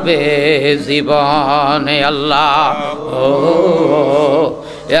যাবে জীবনে আল্লাহ ও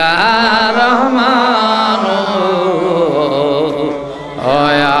ইয়া রহমান ও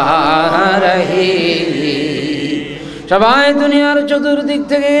ইয়া রহিম। সবাই দুনিয়ার চতুর্দিক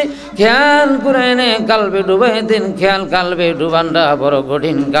থেকে খেয়াল করে এনে কালবে ডুবাই দিন। খেয়াল কালবে ডুবানটা বড়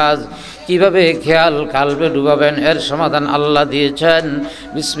কঠিন কাজ। কিভাবে খেয়াল কালবে ডুবাবেন এর সমাধান আল্লাহ দিয়েছেন।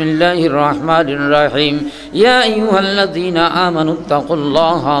 বিসমিল্লাহির রহমানির রহিম। ইয়া আইয়ুহাল্লাযীনা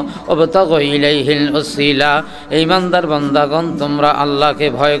আমানুত্তাকুল্লাহা ওয়াবতাগু ইলাইহিল ওসিলা। ঈমানদার বান্দাগণ তোমরা আল্লাহকে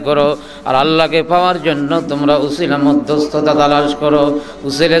ভয় করো আর আল্লাহকে পাওয়ার জন্য তোমরা উসিলা মধ্যস্থতা তালাশ করো।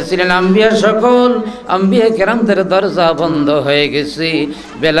 উসিলা ছিলেন আম্বিয়া সকল আম্বিয়া কেরামদের দরজা বন্ধ হয়ে গেছে,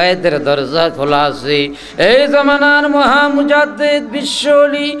 বেলায়েতের দরজা খোলা আছে। এই জামানার মহা মুজাদ্দিদ বিশ্ব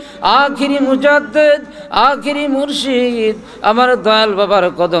ওলি আখিরি মুজাদ্দিদ আখিরি মুর্শিদ আমার দয়াল বাবার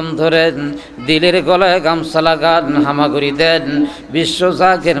কদম ধরেন, দিলের গলায় গামছা লাগান, হামাগুড়ি দেন, বিশ্ব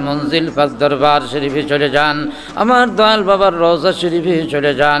জাকের মঞ্জিল পাক দরবার শরীফে চলে যান। আমার দয়াল বাবার রওজা শরীফে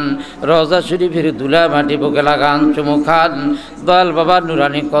চলে যান, রওজা শরীফের দুলা মাটি বুকে লাগান, চুমু খান। দয়াল বাবার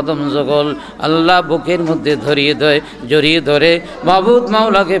নুরানি কদম জগল আল্লাহ বুকের মধ্যে জড়িয়ে ধরে মাবুদ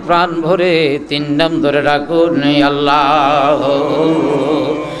মাওলাকে প্রাণ ভরে তিন নাম ধরে রাখুন আল্লাহ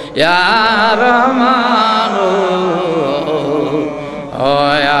ইয়া রহমান ও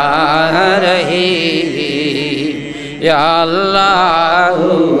ইয়া রহিম ইয়া আল্লাহ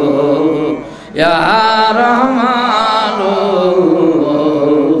ইয়া রহমান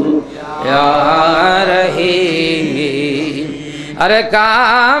ইয়া রহিম। আরে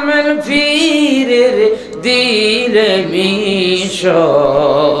কামেল ফিরের দিলে মিশো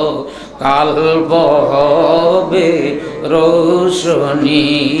কালব হবে রোশনি,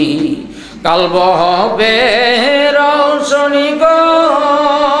 কালব হবে রোশনি গো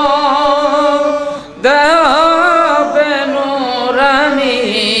দেবে নুরানি।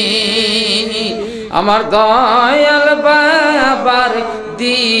 আমার দয়াল বাবার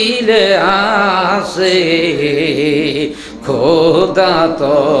দিলে আসে খোদা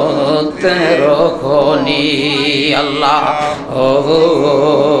তো তেরো খনি আল্লাহ ও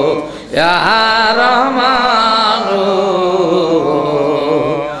ইয়া রহমান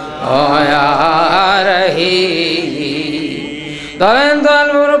ও ইয়া রহিম। ধরেন দয়াল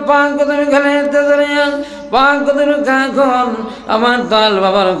বাবার পাক তুমি খেলে পাক তুমি খাখন আমার দয়াল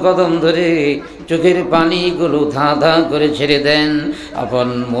বাবার কদম ধরে চোখের পানিগুলো ধা ধা করে ছেড়ে দেন। আপন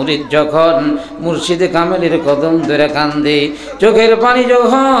মুরিদ যখন মুর্শিদে কামেলের কদম ধরে কান্দে চোখের পানি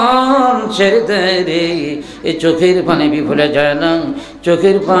যখন ছেড়ে দেয় রে, এই চোখের পানি বিফলে যায় না,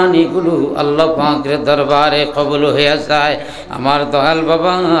 চোখের পানিগুলো আল্লাহ পাকের দরবারে কবুল হয়ে যায়। আমার দয়াল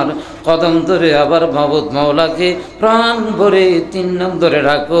বাবার কদম ধরে আবার মাবুদ মাওলাকে প্রাণ ভরে তিন নাম ধরে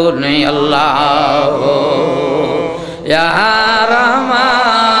রাখো নেই আল্লাহ ইয়া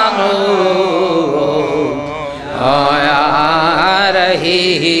রহমান ও ইয়া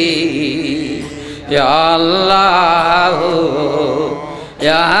রহিম ইয়া আল্লাহ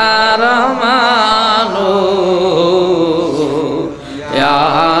ইয়া রহমান ইয়া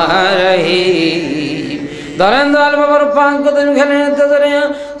রহিম। ধরেন দয়াল বাবার পাক কদম খেলে ধরে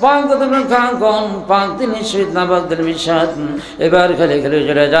পাক কদম খান পাক তিনি শহীদ নাবাক দিল মিশাদ। এবার খেলে খেলে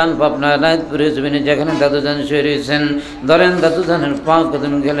চলে যান পাবনা নাইতপুরে জমিনে যেখানে দাদুজান শুয়ে রয়েছেন। ধরেন দাদুজানের পাক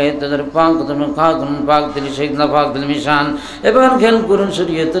কদম খেলে তাদের পাক কদম খান পাক দিল শহীদ নাবাক দিল মিশান। এবার খেল করুন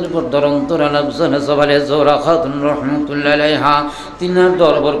শরীয়তের উপর দরন্তর আলাপসানে সবালে জোরা খাতুন রহমতুল্লাহ আলাইহা। তিনার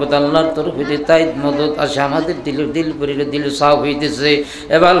দরবার কথা আল্লাহর তরফে তাইদ মদত আসে আমাদের দিল পরিলে দিল সাফ হইতেছে।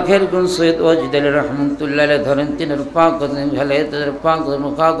 এবার খেল করুন সৈয়দ ওয়াজিদ আলী রহমতুল্লাহ ধরেন তিনের পাক কদম খেলে তাদের পাক কদম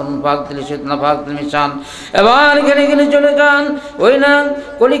খান পাক দিল শহীদ নাবাক দিল মিশান। এবার খেলে খেলে চলে যান ওই না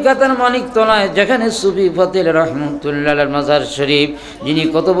কলিকাতার মানিকতলায় যেখানে সুফি ফতেল রহমতুল্লাহ মাজার শরীফ, যিনি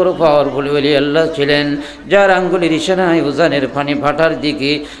কত বড় পাওয়ারফুল ওলি আল্লাহ ছিলেন, যার আঙ্গুলির ইশারায় উজানের পানি ভাটার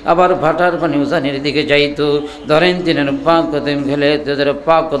দিকে আবার ভাটার পানি উজানের দিকে যাইতো। ধরেন তিনের পাক কদম খেলে তাদের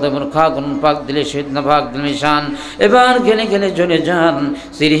পাক কদম খান পাক দিলে শহীদ নাবাক দিল মিশান। এবার খেলে খেলে চলে যান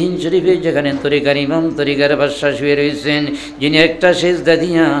সিরহিন শরীফে যেখানে তরিকার ইমাম তরিকার বাদশাহ শুয়ে রয়েছেন, যিনি একটা সেজদা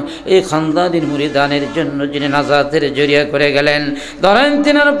দিয়া এই খানদানির মুরিদানের জন্য যিনি নাজাতের জরিয়া করে গেলেন। ধরেন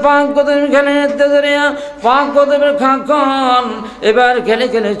তিনার পাক কদম খেলে পাক কদমের খান। এবার খেলে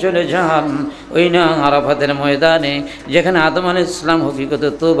খেলে চলে যান ওই না আরাফাতের ময়দানে যেখানে আদম আলাইহিস সালাম হকিকত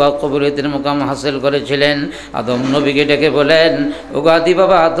তওবা কবুলিয়তের মুকাম হাসিল করেছিলেন। আদম নবীকে ডেকে বলেন, ওগো আদি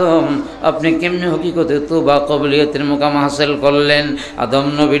বাবা আদম, আপনি কেমনে হকিকত তওবা কবুলিয়তের মুকাম হাসিল করলেন? আদম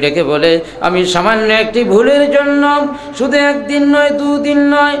নবী ডেকে বলে, আমি সামান্য একটি ভুলের জন্য শুধু একদিন নয় দুদিন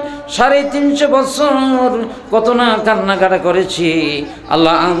নয় 350 বছর কত না কান্নাকাটা করেছি।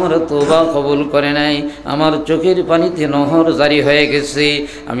 আল্লাহ আমার তওবা কবুল করে নাই, আমার চোখের পানিতে নহর জারি হয়ে গেছে।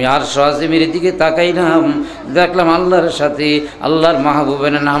 আমি আরশ আজিমের দিকে তাকাইলাম, দেখলাম আল্লাহর সাথে আল্লাহর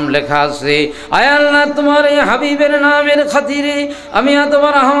মাহবুবের নাম লেখা আছে। আয় আল্লাহ, তোমার এই হাবিবের নামের খাতিরে আমি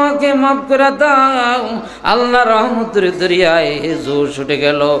তোমার আমাকে মাফ করে দাও। আল্লাহ রহমতের দরিয়ায় জোর ছুটে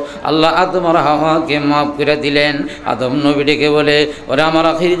গেল, আল্লাহ তোমার আমাকে মাফ করে দিলেন। আদম নবী ডেকে বলে, ওরা আমার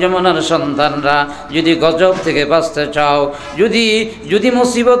আখির জামানার সন্তানরা, যদি গজব থেকে বাঁচতে চাও, যদি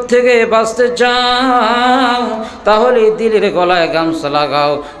মুসিবত থেকে বাঁচতে চাও, তাহলে দিলের গলায় গামছা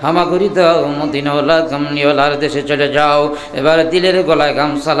লাগাও, হামাগুড়ি দাও, মদিনাওয়ালা কামনিওয়ালার দেশে চলে যাও। এবার দিলের গলায়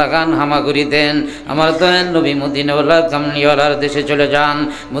গামছা লাগান, হামাগুড়ি দেন। আমার দয়াল নবী মদিনাওয়ালা কামনিওয়ালার দেশে চলে যান।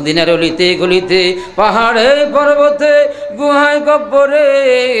 মদিনার অলিতে গলিতে পাহাড়ে পর্বতে গুহায় গব্বরে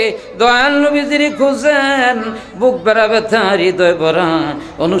দয়াল নবীজির খুঁজেন। বুক বেড়া ব্যথা হৃদয় ভরা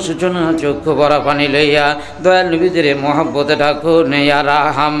অনুশোচনা চক্ষু ভরা পানি লইয়া দয়াল নবীজির মহব্বতে ডাকুন, ইয়া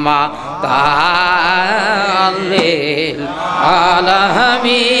রাহমা তালিল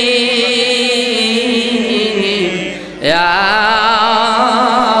আলামিন ইয়া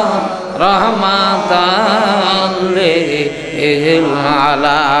রহমাতাল লিল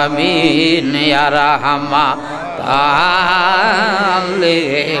আলামিন ইয়া রাহমা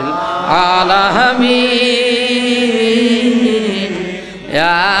তালিল আলামিন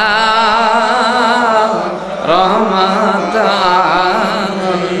ইয়া রহমাতাল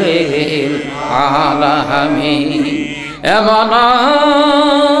লিল আলামিন। এমন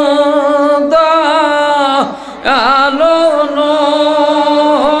দয়ালু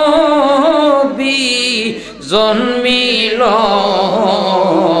নবী জন্মিল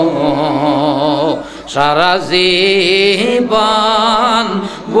সারা জীবন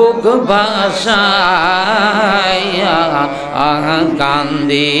বুক ভাসাইয়া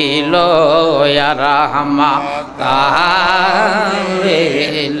কান্দিল, ইয়া রাহমাতাল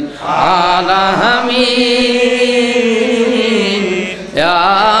আলামিন ইয়া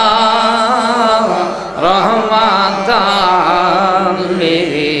রহমাতাল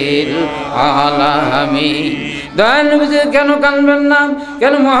আলামিন। দয়াল নবীজি কেন কানবেন না,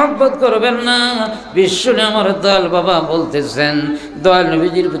 কেন মহব্বত করবেন না? বিশ্বনে আমার দয়াল বাবা বলতেছেন, দয়াল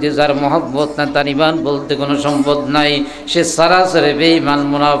নবীজির প্রতি যার মহব্বত না তার ইমান বলতে কোনো সম্পদ নাই, সে সারাসারে বেঈমান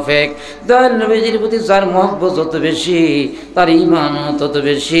মুনাফিক। দয়াল নবীজির প্রতি যার মহব্বত যত বেশি তার ইমানও তত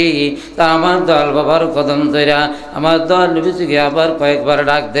বেশি। তা আমার দয়াল বাবার কদম ধইরা আমার দয়াল নবীজিকে আবার কয়েকবার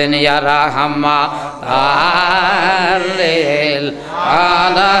ডাক দেন, ইয়া রাহমা তালিল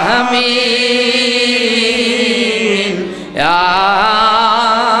আলামিন ইয়া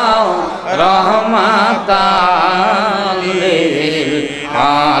রহমাতাল লিল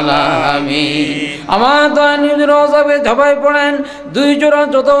আলামিন। আমার দয়াল নবীর রওজায় ঝাঁপাই পড়েন, দুই জোড়া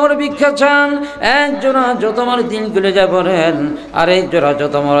যতবার ভিক্ষা চান, এক জোড়া যতবার দিল খুলে যা পড়েন, আর এক জোড়া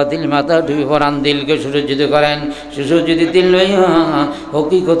যতবার দিল মাথা ডুবে পড়ান, দিলকে সুসজ্জিত করেন। সুসজ্জিত দিল লইয়া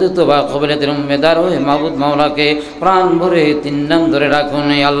হকিকতে তোবা কবলের উম্মেদার হয়ে মাবুদ মাওলাকে প্রাণ ভরে 3 নাম ধরে রাখুন।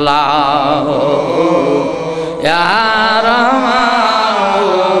 আল্লাহ ইয়া রহমান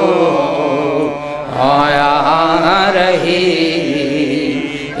ইয়া রহিম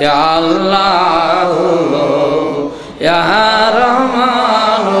ইয়া আল্লাহ ইয়া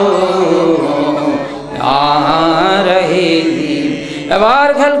রহমান ইয়া রহিম। এবার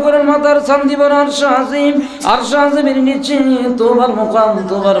খেয়াল করেন মাতার শান্তিবর আরশ আজিম, আরশ আজিমের নিচে তোবার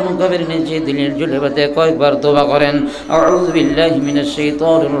মুকামের নিচে দিলের জুলে বাতে কয়েকবার তোবা করেন। আউযু বিল্লাহি মিনাশ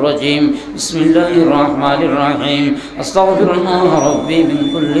শাইতানির রাজিম, বিসমিল্লাহির রহমানির রহিম। আস্তাগফিরুল্লাহ রাব্বি মিন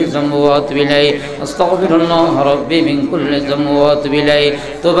কুল্লি যামবি ওয়া আতুবু ইলাইহি, আস্তাগফিরুল্লাহ রাব্বি মিন কুল্লি যামবি ওয়া আতুবু ইলাইহি।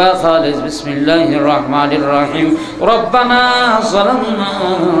 তোবা খালিস, বিসমিল্লাহির রহমানির রহিম। রব্বানা যালামনা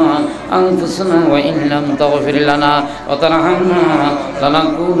আনফুসানা ওয়া ইন লাম তাগফির লানা ওয়া তারহামনা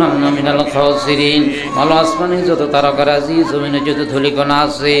লানাকুনান্না মিনাল খাসিরিন। মাওলা আসমানে যত তারকারাজি, জমিনে যত ধূলিকণা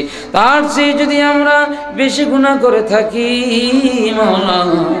আছে, তার চেয়ে যদি আমরা বেশি গুনাহ করে থাকি মাওলা,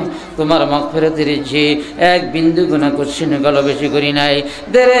 তোমার মাগফিরাতের যে এক বিন্দু গুনাহ করছি না, গেল বেশি করি নাই,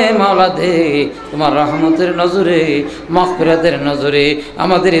 দে রে মাওলা দে, তোমার রহমতের নজরে, মাগফিরাতের নজরে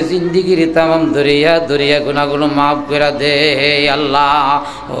আমাদের জিন্দেগির তামাম দরিয়া গুনাহগুলো মাফ করে দে আল্লাহ।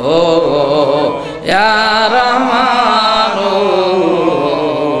 ও ইয়া রহমান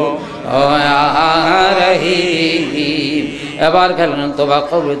ও ইয়া রহিম। এবার খেলেন তোবা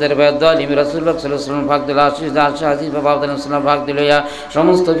কবুলের বেদালিম রাসূলুল্লাহ সাল্লাল্লাহু আলাইহি ওয়াসাল্লাম ভাগ দিল, আশিস আশা আজিজ বাবা আব্দুল্লাহ সাল্লাম ভাগ দিল, ইয়া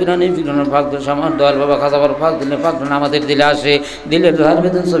সমস্ত বিরানি বিরানের ভাগ দিল, সামান দয়াল বাবা খাজাবার ভাগ দিলে, ভাগ আমাদের দিলে আসে, দিলের ধার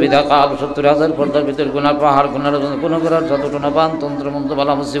বেতন সুবিধা কাল 70,000 পর্দার ভিতর গুনাহ পাহাড়, গুনার গুনাহ করার যতটুকু বান তন্ত্র মন্ত্র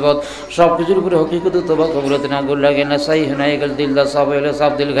বালা মুসিবত সব কিছুর উপরে হকিকত তোবা কবুলতে না গুল লাগে না সাই হনাই গেল দিলদা সব হইলে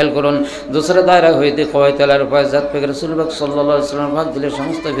সব দিল খেল করুন। দোসরা দায়রা হইতে কয় তেলার ফয়জাত পেগ রাসূলুল্লাহ সাল্লাল্লাহু আলাইহি ওয়াসাল্লাম ভাগ দিলে,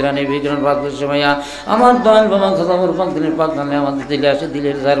 সমস্ত বিরানি বিরানের ভাগ দিলে, সময়য়া আমার দয়াল বাবা খাজাবার ভাগ দিলে, ভাগ নালে আমাদের দিলে আসে,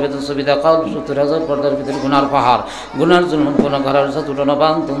 দিলের ধার বেতন সুবিধা কাল 70,000 পর্দার ভিতরে গুনার পাহাড়, গুনার জন্য কোন করার যতটুকু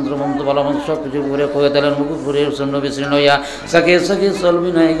বান তন্ত্র মন্ত্র বালা সব কিছু উপরে কয় তেলার মুখ উপরে শূন্য বিশৃণ হইয়া সাকে সাকে চলবি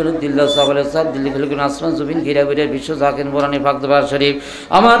না এগুলো দিল্লা সাবলে সব দিল্লি খেলে কোন আসমান জমিন ঘিরা ঘিরে বিশ্ব জাকির বোরানি ফাকদবার শরীফ।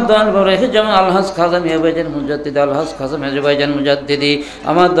 আমার দয়াল বাবা রেখে যেমন আলহাজ খাজা মেহবাইজান মুজাদ্দিদ, আলহাজ খাজা মেজবাইজান মুজাদ্দিদি,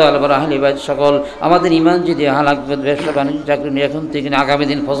 আমার দয়াল বাবা আহলি বাইত সকল আমাদের ইমান যদি হালাক ব্যবসা বাণিজ্য চাকরি নিয়ে এখন থেকে আগামী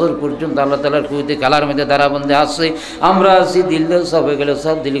দিন ফজর পর্যন্ত আল্লাহ তাআলার কুইতে কালার মধ্যে দাঁড়াবন্দে আসছে, আমরা আছি দিল্লা সব হয়ে গেলে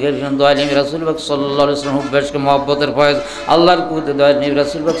সব দিল্লি খেলে দয়ালিম রাসূলুল্লাহ সাল্লাল্লাহু আলাইহি ওয়াসাল্লাম হুব্বাসকে মহব্বতের ফয়েজ আল্লাহর কুইতে দয়ালিম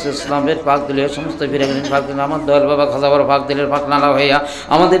রাসূলুল্লাহ ইসলামের পাক দিলে, সমস্ত ফিরাগিন পাক দিলে, আমার দয়াল বাবা খাজাবার পাক দিলের পাক নালা হইয়া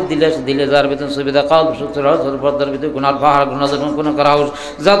আমাদের দিলে যার বেতন সুবিধা কাল 70,000 পর্দার ভিতরে গুনার পাহাড়, গুনাহ কোন করা হোক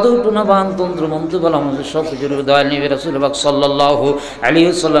জাদু টুনা বান তন্ত্র মন্ত্র বলা আমাদের সব কিছুর দয়ালিম রাসূলুল্লাহ সাল্লাল্লাহু আলাইহি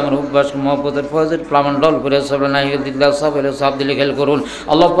ওয়াসাল্লামের হুব্বাসকে মহব্বতের ফয়েজের প্লামন ডল করে সব নাই দিল্লা সব হলে সব দিলে খেল করুন।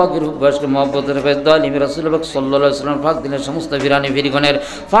 আল্লাহ পাকের হুব্বাসকে মহব্বতের ফয়েজ দয়ালিম রাসূলুল্লাহ সাল্লাল্লাহু আলাইহি ওয়াসাল্লাম পাক দিলে, সমস্ত বিরানি ফিরিগণের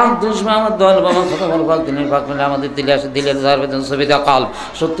পাক দুশমন আমার দয়াল বাবা খাজাবার পাক দিলের পাক নালে আমাদের দিলে আসে, দিলের যার বেতন সুবিধা কাল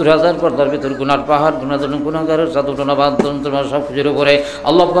 70,000 পর্দার ভিতর গুনার পাহাড়, গুনাহ গুনাহগারের জাদু টুনা বান তন্ত্র সব কিছুর উপরে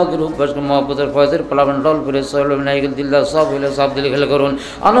আল্লাহ পাকের হুব্বাসকে মহব্বতের ফয়েজের প্লাবন ডল করে সলম নাইগল দিল্লা সব হইলে সব দিলে খেলে করুন।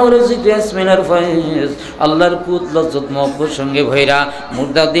 আনোয়ার জিজ্ঞেস মিনার ফয়েজ আল্লাহর কুত লজ্জত মহব্বত সঙ্গে ভৈরা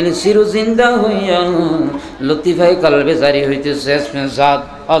মুর্দা দিল চির জিন্দা হইয়া লতিফাই কালবে জারি হইতে শেষ মেজাদ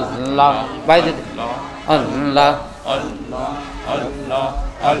আল্লাহ বাইদে আল্লাহ আল্লাহ আল্লাহ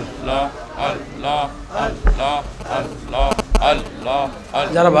আল্লাহ আল্লাহ আল্লাহ আল্লাহ আল্লাহ।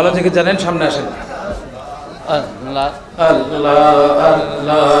 যারা ভালো থেকে জানেন সামনে আসেন। আল্লাহ আল্লাহ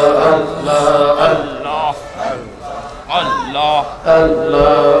আল্লাহ আল্লাহ আল্লাহ আল্লাহ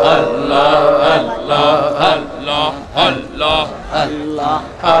আল্লাহ আল্লাহ আল্লাহ আল্লাহ আল্লাহ আল্লাহ।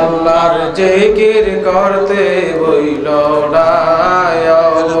 আল্লাহর জিকির করতে বইল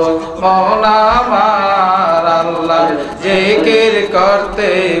মন আমার, আল্লাহর জিকির করতে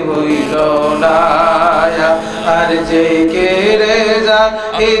বইল আর জিকিরে যা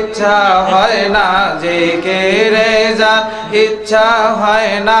ইচ্ছা হয় না, জিকিরে যা ইচ্ছা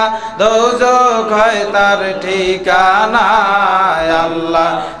হয় না, দোজখ হয় তার ঠিকানা। আল্লাহ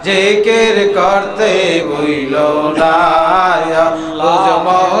জিকির করতে বইল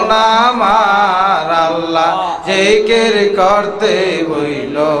মন আমার, আল্লাহ জিকির করতে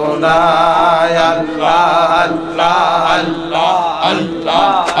বইল আল্লাহ আল্লাহ আল্লাহ আল্লাহ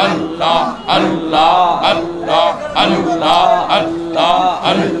আল্লাহ আল্লাহ আল্লাহ আল্লাহ আল্লাহ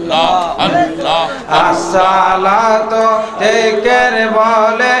আল্লাহ আল্লাহ। আসসালাতু জিকির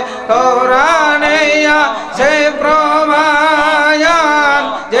বলে কোরআনে সে প্রমাণ,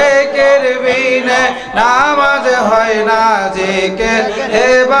 জিকির বিনে নামাজ হয় না, জিকির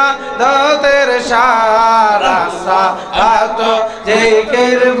ইবাদতের সারা সালাত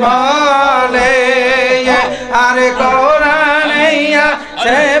জিকির বলে আর কোরআনে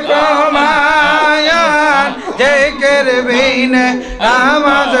আছে প্রমাণ জিকির বিনে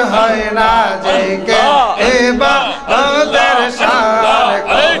নামাজ হয় না জিকির ইবাদতের সারা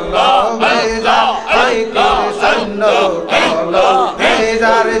কলো বেজা জিকির শুনো কলো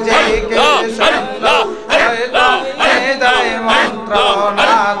বেজার জিকির শুনো হৃদয় মন্ত্র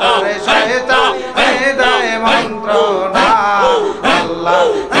না ধরে শয়তান হৃদয় মন্ত্র না আল্লাহ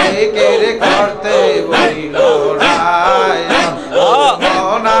জিকির করতে বইল না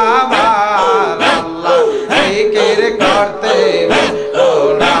আমার আল্লাহ জিকির করতে বইল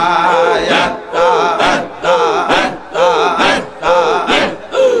না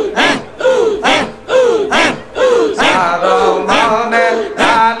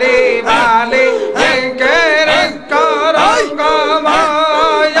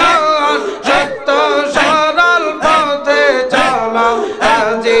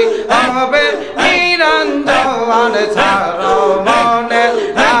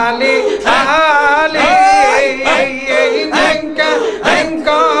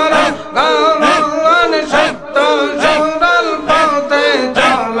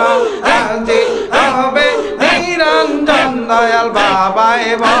বাবাই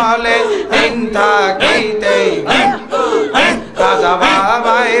বলে দিন থাকিতে খাজা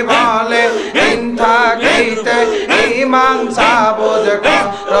বাবাই বলে দিন থাকিতে ইমান সাবুজ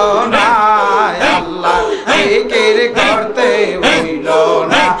করো না আল্লাহ জিকির করতে হইল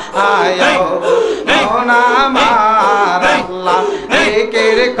না আয় আমার আল্লাহ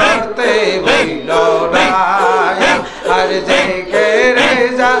জিকির করতে হইল না আর জিকির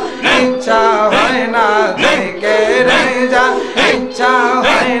যা ইচ্ছা হয় না জিকির যা ইচ্ছা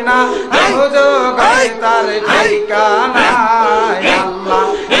হয় না রোজগার তার ঠিকানা আল্লাহ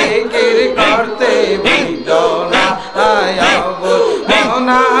জিকির করতে বইল না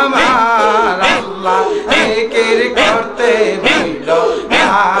আমার আল্লাহ জিকির করতে বইল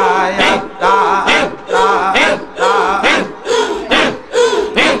না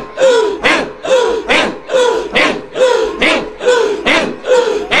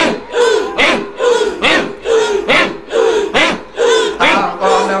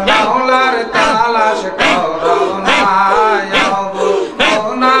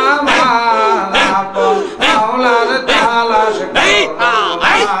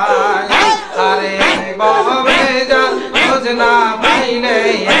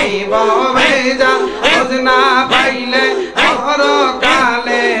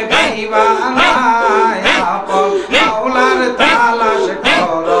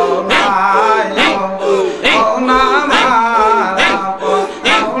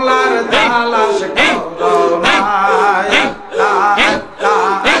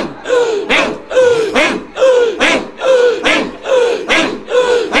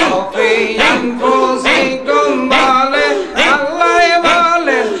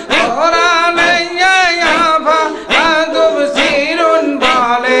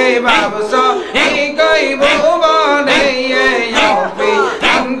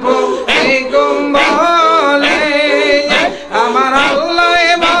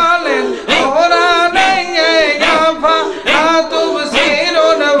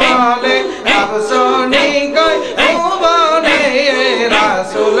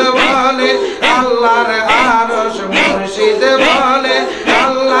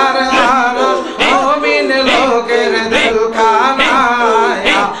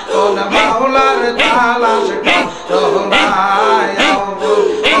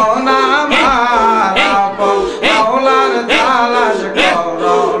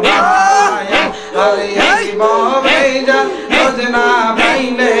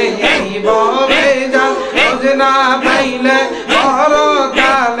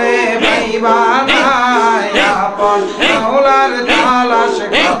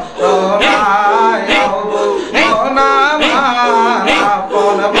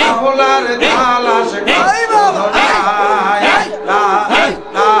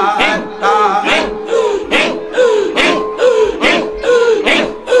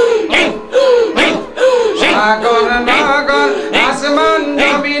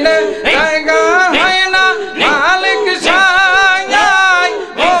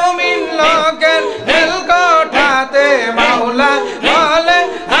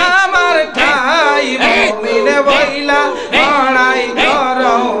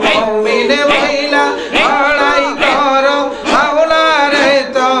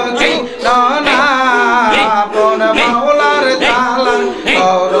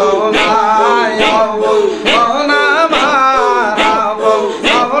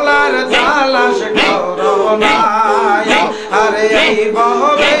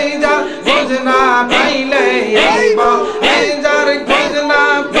বেজার খোঁজ না পাইলে বেজার খোঁজ না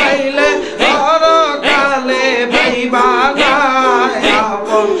পাইলে পরকালে পাইবা না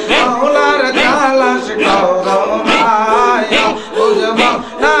আপন মাওলার তালাশ করো মায়া বুঝব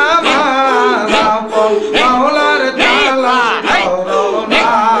না আপন মাওলার তালাশ করো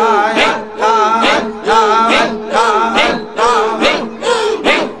মায়া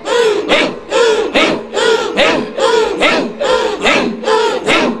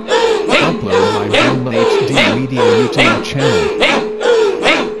Upload my Bangla HD Media YouTube channel.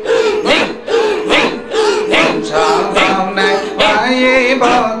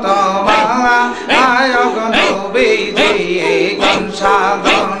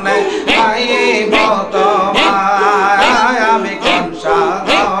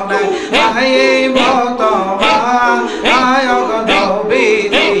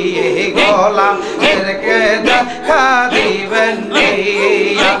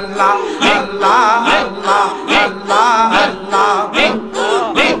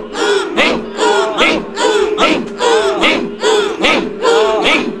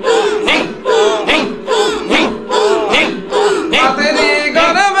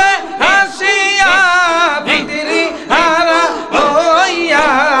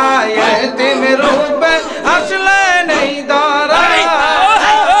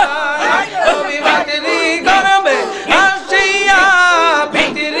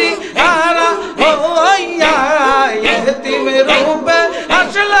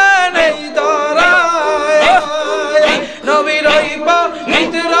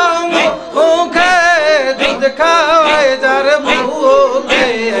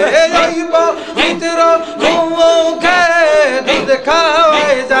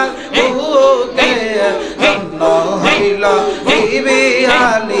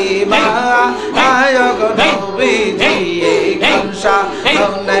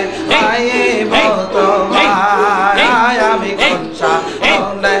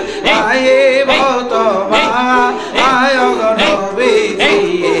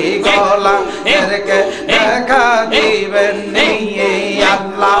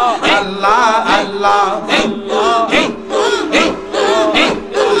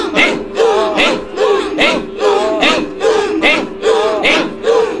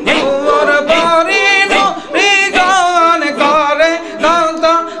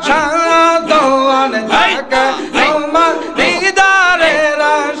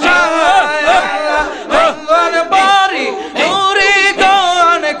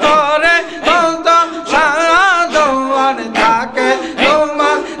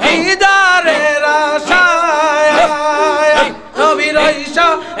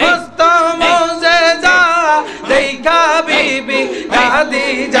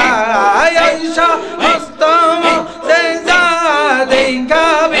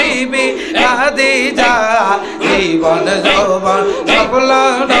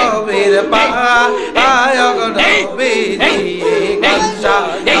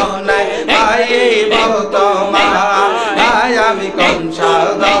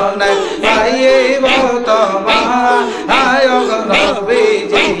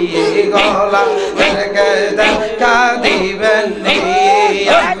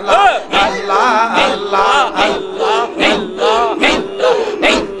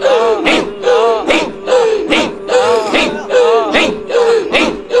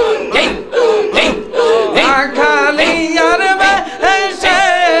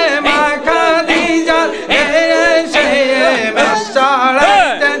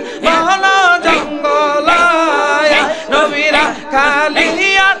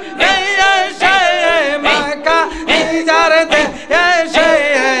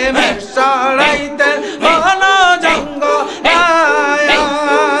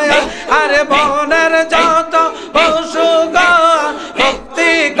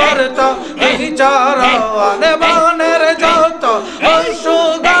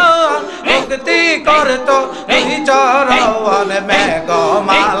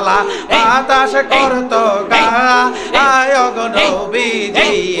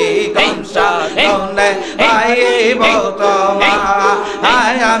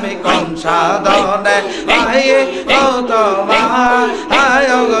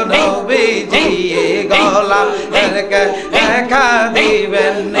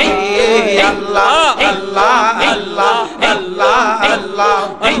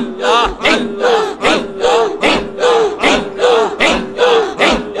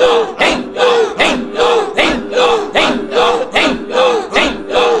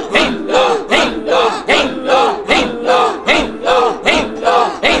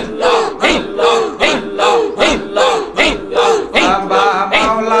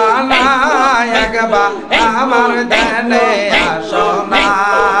 একবার আমার ধ্যানে আসো না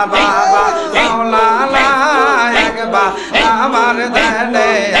বাবা মাওলানা একবার আমার ধ্যানে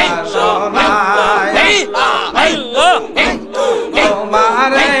আসো না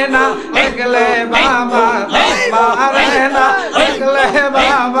তোমারে না দেখলে বাবা তোমারে না দেখলে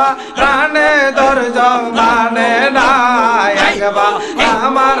বাবা প্রাণে ধৈর্য মানে না একবার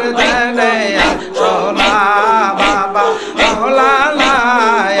আমার ধ্যানে আসো না বাবা মাওলানা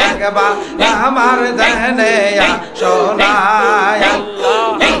একবার আমার ধ্যানে আসো না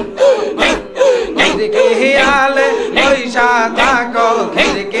খিড়কিয়ালে পয়সা থাকো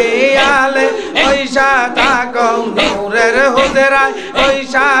খিড়কিয়ালে পয়সা থাকো নূরের হুজরায়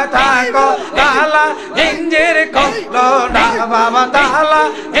পয়সা থাকো তালা ইঞ্জির খোলো না বাবা তালা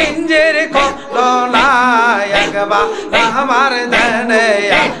ইঞ্জির খোলো না একবার আমার ধ্যানে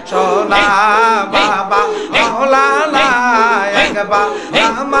আসো না বাবা মাওলানা একবার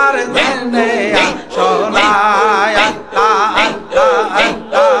আমার ধ্যানে আসো না আল্লাহ আল্লাহ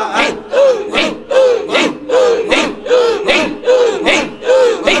আল্লাহ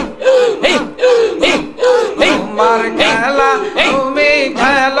তোমার খেলা তুমি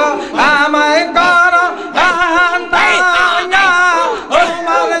খেলো আমায় করো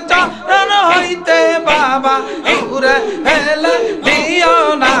তোমার চরণ হইতে বাবা দূরে ফেলে দিও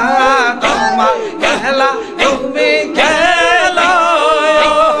না তোমার খেলা তুমি খেলো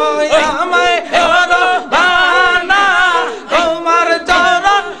আমায় করো তোমার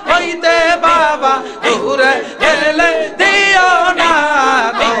চরণ হইতে বাবা দূরে ফেলে দিও না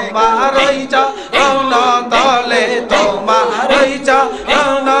তোমার ওই চরণ তলে তোমার ওই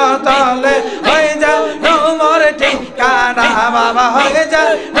চরণ তলে হয়ে যা তোমার ঠিকানা বাবা হয়ে যা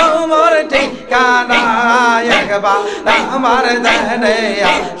তোমার ঠিকানা একবার আমার ধ্যানে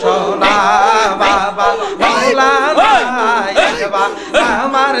আসো না বাবা মাওলানা একবার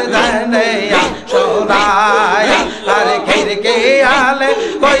আমার ধ্যানে আসো না আর খিড়কিয়ালে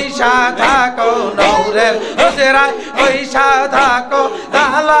পয়সা থাকো নূরের হুজরায় পয়সা থাকো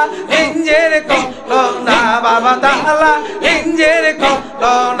তালা ইঞ্জির খোলো না বাবা তালা ইঞ্জির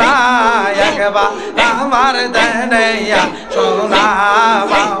খোলো না একবার আমার ধ্যানে আসো না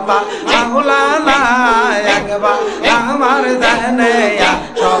বাবা মাওলানা একবার আমার ধ্যানে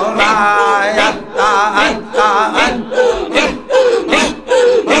আসো না আল্লাহ আল্লাহ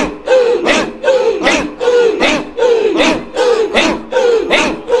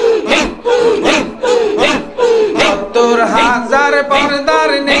হাজার পর্দার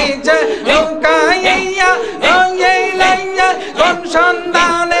নিচে লুকাইয়া রঙাইয়া কোন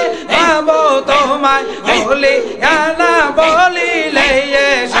সন্ধানে পাবো তোমায় বলি না বলিলে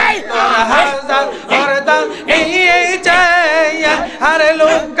হাজার পর্দার নিচে আর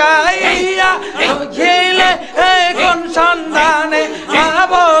লুকাইয়া খেলে কোন সন্ধানে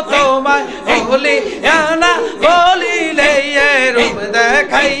পাবো তোমায় বলি না বলিলে রূপ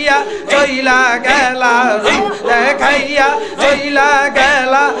দেখাইয়া চইলা গেলা রূপ দেখাইয়া চইলা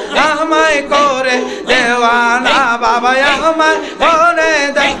গেলা আমায় করে দেওয়ানা বাবা আমায় করে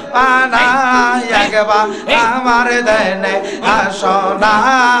দেওয়ানা একবার আমার ধ্যানে আসো না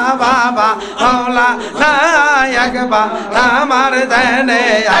বাবা মাওলানা একবার আমার ধ্যানে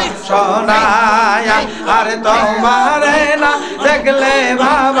আসো না আর তোমারে না দেখলে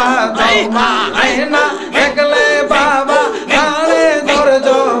বাবা তোমারে না দেখলে বাবা কানে ধৈর্য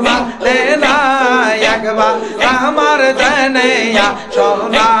মানে না একবার আমার ধ্যানে আসো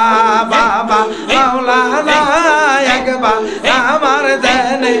না বাবা মাওলানা একবার আমার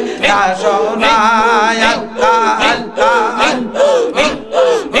ধ্যানে আসো না আল্লাহ আল্লাহ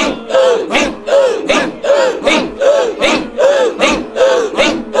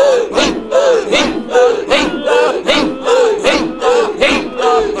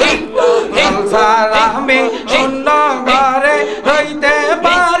আমি শূন্য ঘরে রইতে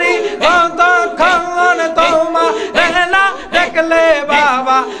পারি কতক্ষণ তোমার না দেখলে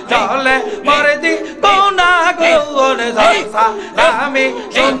বাবা চলে মরদি কোনা গুণ সংসা আমি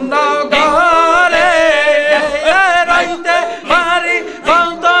শূন্য ঘরে রইতে পারি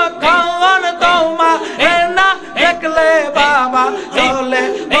কতক্ষণ তোমার না দেখলে বাবা চলে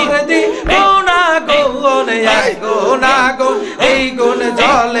মরদি কোনা গুণ গুণ এই গুণ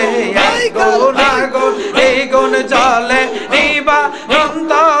চলে গুণ এই গুণ চলে নিবা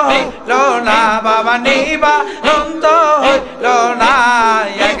নন্ত হইল না বাবা নিবা নন্ত হইল না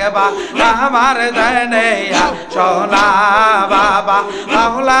একবার আমার ধ্যানে আসো না বাবা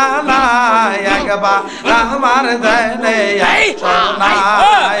মাওলানা একবার আমার ধ্যানে আসো না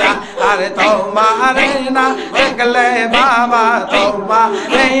আর তোমারে না দেখলে বাবা তোমা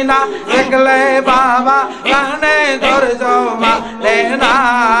না দেখলে বাবা কানে ধৈর্য মানে না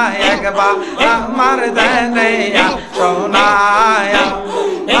একবার আমার দেয়া সোনায়া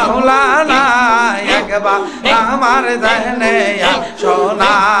মাওলানা একবার আমার দেয়া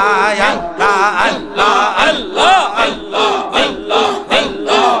সোনায়া আল্লাহ আল্লাহ আল্লাহ আল্লাহ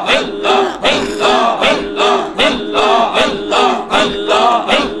আল্লাহ আল্লাহ আল্লাহ আল্লাহ আল্লাহ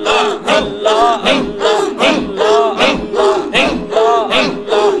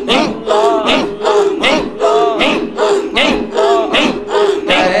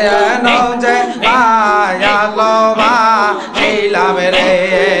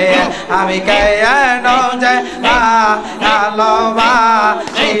আমি কেন যে আলোবা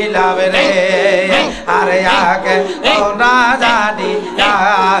ছিলাম রে আরে আগে তোরা জানি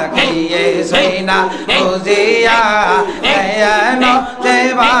আগে সৈনা বুঝিয়া কেন যে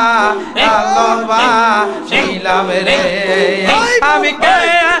আলোবা ছিলাম রে আমি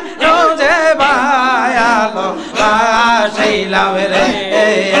কেন যে আলোবা ছিলাম রে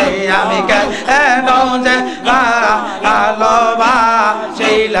আমি কেন যে আলোবা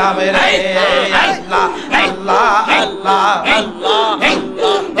ছিলাম রে আল্লাহ আল্লাহ আল্লাহ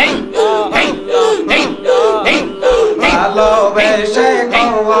ভালোবেসে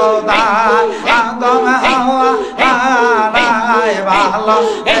খোদা আদম হাওয়া বানায়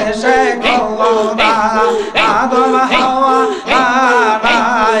ভালোবেসে খোদা আদম হাওয়া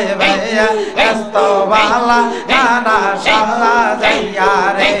বানায় ভাইয়া এস্তবালা গানা সাজাইয়া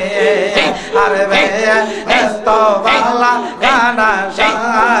রে আরে ভাইয়া এস্তবালা গানা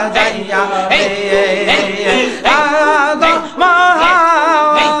সাজাইয়া রে আদম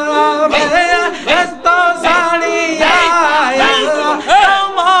হাওয়া ভাইয়া এস্ত সাড়িয়া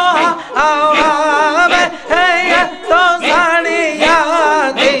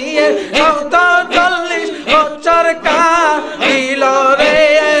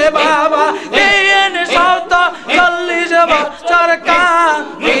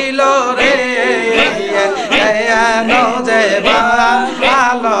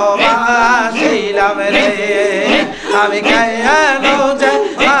আমি কেন যে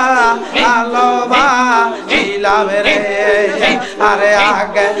ভালোবাসিলাম রে আরে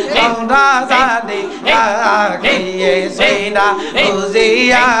আগে তোমরা জানি আগে সেইনা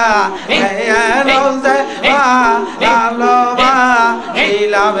বুঝিয়া কেন যে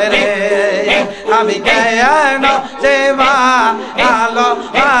ভালোবাসিলাম রে আমি কেন যে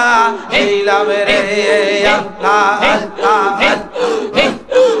ভালোবাসিলাম রে আল্লাহ আল্লাহ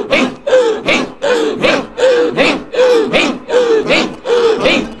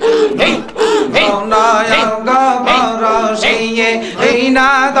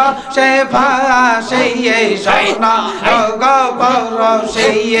সে ভাষে স্বপ্ন গবর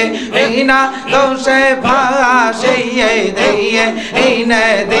সেই বিনা দোষে ভাষে দিয়ে ইনে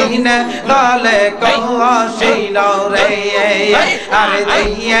দিন দলে কৌশল রে আরে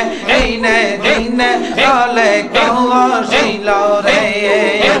দিয়ে ইনে দিন দলে কৌশল রে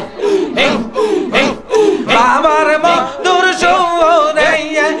বাবার মধুর সুরে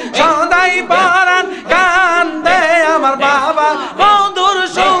সদাই পরাণ কান্দে আমার বাবা মধুর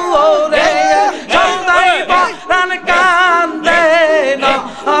সুরে সদাই পরাণ কান্দে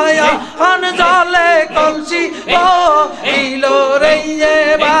নয়ন জলে কলসি বইল রে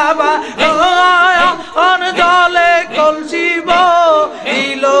বাবা নয়ন জলে কলসি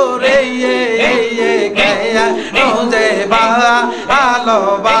বইল রে গয়া নোজে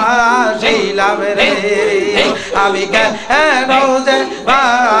ভালোবাসিলাম রে আমি কেন যে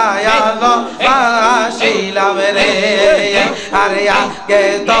ভালোবাসিলাম রে আরে আগে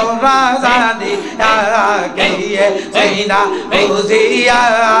তোরা জানি আগে সেইনা বুঝিয়া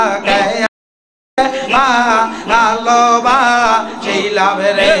ভালোবাসিলাম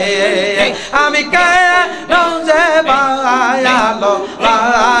রে আমি কেন যে ভালোবাসিলাম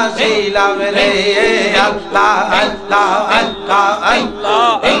রে আল্লাহ আল্লাহ আল্লাহ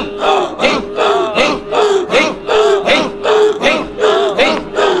আল্লাহ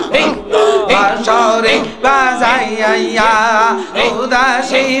বাঁশরি বাজাইয়া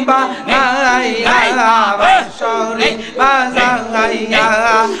উদাসী বানাইয়া বাঁশরি বাজাইয়া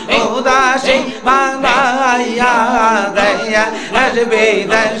উদাসী বানাইয়া দেয়া আসবে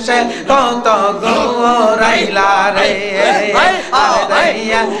দেশে কত গোরাইলা রে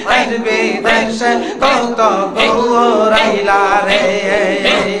দেয়া আসবে দেশে কত গোরাইলা রে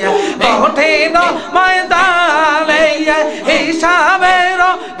কঠিন ময়দানে হিসাবের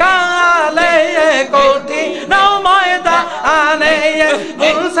কালে কঠিন ময়দানে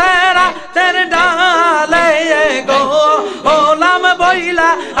গুলসেরা তের ডালে গো ওলাম বইলা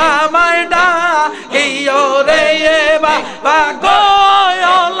আমায় ডাকিও রে বাবা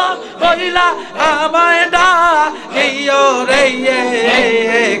গয়লা কইলা আমায় ডাকিও রে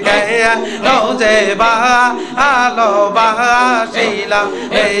গায়া নজে ভালোবাসিলাম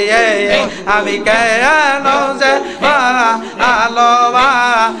আমি কেন যে ভালোবাসিলাম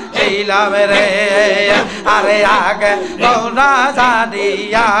রে আরে আগে তোরা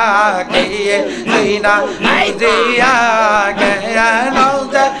জানিয়া কি তুই না দিয়া কেন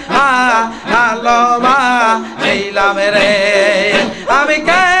যে ভালোবাসিলাম রে আমি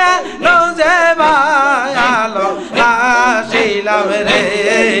কেন যে ভালোবাসিলাম রে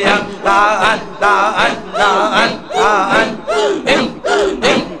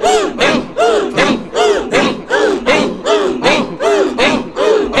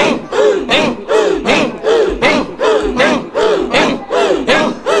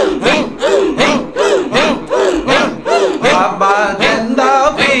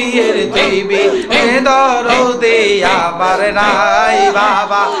নাই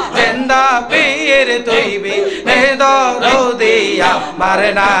বাবা জিন্দা পীর তুই বি দরদিয়া মার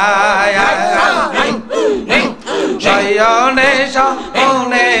নাই শয়নে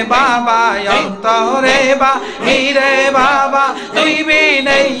শয়নে বাবা অন্তরে বা হিরে বাবা তুই বি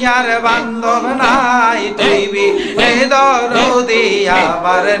নেই আর বান্ধব নাই তুই বি দরদিয়া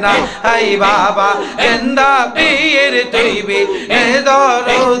মার নাই বাবা জিন্দা পীর তুই বি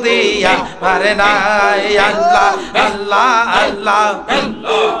দরদিয়া মার নাই আল্লাহ আল্লাহ আল্লাহ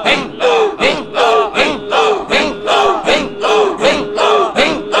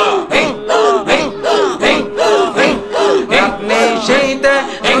শীতে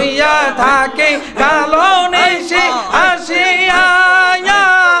হইয়া থাকে কালো নিশি আসিয়া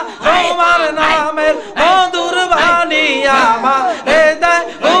তোমার নামের মধুর বাণী আমার হৃদয়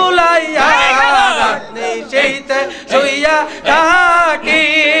ভুলাইয়া শীতে শুইয়া থাকি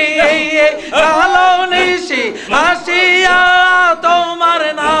কালো নিশি আসিয়া তোমার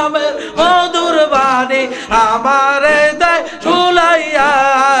নামের মধুর বাণী আমার হৃদয় ভুলাইয়া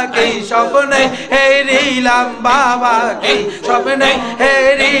কি স্বপ্নে হেরিলাম বাবা কি স্বপ্নে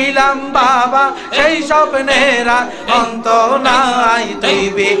হেরিলাম বাবা সেই স্বপ্নের অন্ত নাই তুই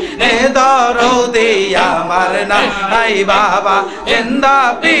বি দরদি আমার নাই বাবা জিন্দা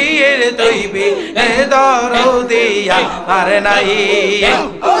পীর তুই বি দরদি আমার নাই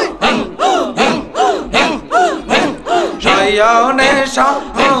শয়নে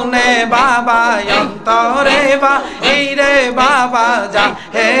শয়নে বাবা অন্তরে বা হিরে বাবা যা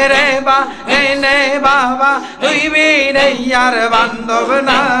হেরে বা এনে বাবা তুই বি নেই আর বান্ধব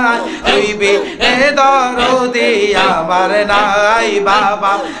নাই তুই বি দরদি আমার নাই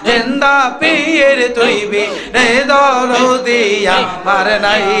বাবা জিন্দা পীর তুই বি দরদি আমার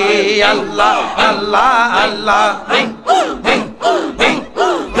নাই আল্লাহ আল্লাহ আল্লাহ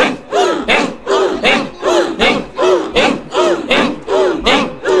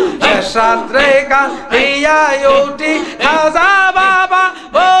সাত্রে গাইয়া উঠি খাজা বাবা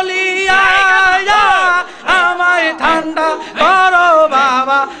বলিয়া আমায় ঠান্ডা করো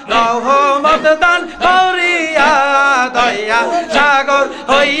বাবা রহমত দান করিয়া দয়া সাগর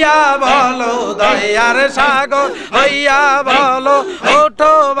হইয়া বলো দয়ার সাগর হইয়া বলো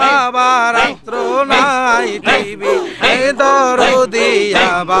ওঠো বাবা রাত্র নাই টিভি দরদি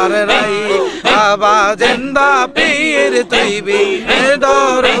আবার রাই বাবা জিন্দা পীর তুই বি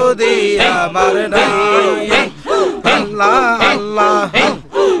দরদি আমার নাই আল্লাহ আল্লাহ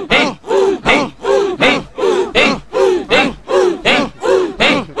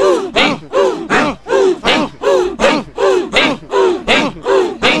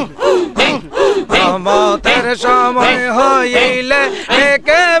মতের সময় হইলে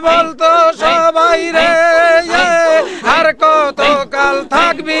একে বলতো সবাই রে আর কত কাল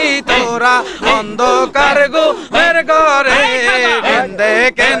থাকবি তোরা অন্ধকার ঘুমের ঘরে কেন্দে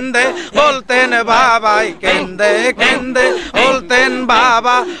কেন্দে বলতেন বাবাই কেন্দে কেন্দে বলতেন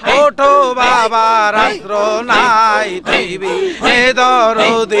বাবা ওঠো বাবা রাত্র নাই তুইবি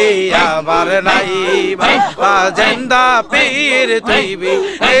দরদি আবার নাই বাবা জিন্দা পীর তুইবি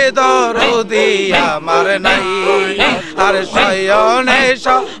দরদি আমার নাই আর শয়নে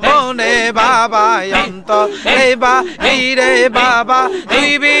শয়নে বাবা অন্তরে বা হিরে বাবা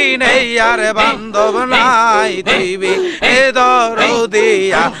তুইবি নেই আর বান্ধব নাই তুইবি দরদি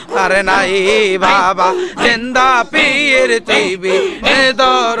আমার নাই বাবা জিন্দা পীর তুইবি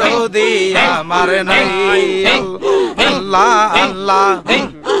দরদি আমার নাই আল্লাহ আল্লাহ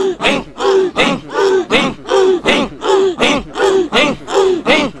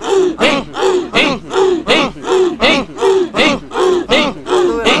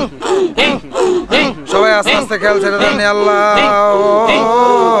সবাই আস্তে আস্তে খেয়াল ছেড়ে দেন আল্লাহ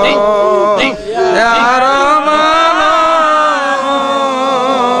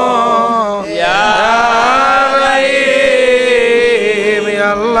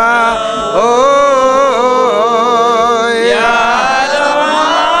আল্লাহ ও ইয়া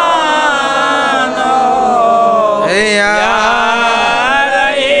রহমান ইয়া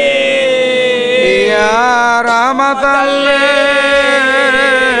ইয়া রাহমাতাল লিল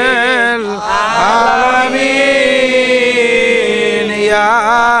আলামিন ইয়া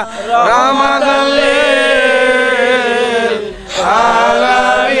রাহমাতাল লিল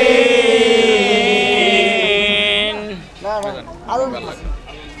আলামিন।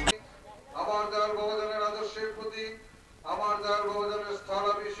 আমার দয়াল বাবাজানের আদর্শের প্রতি, আমার দয়াল বাবাজানের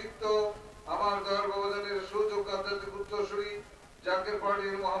স্থলাভিষিক্ত, আমার দয়াল বাবাজানের সুযোগ্য আধ্যাত্মিক উত্তরসূরি, জাকের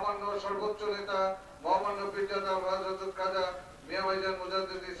পার্টির মহামান্য সর্বোচ্চ নেতা মহামান্য পীরজাদা হযরত খাজা মিয়া ভাইজান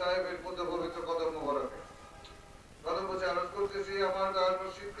মুজাদ্দিদি সাহেবের পূজ্য পবিত্র কদম মোবারকে কদম বসে আরজ করতেছি। আমার দয়াল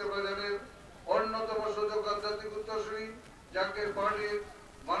মুর্শিদ কেবলাজানের অন্যতম সুযোগ্য আধ্যাত্মিক উত্তরসূরি, জাকের পার্টির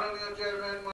মাননীয় চেয়ারম্যান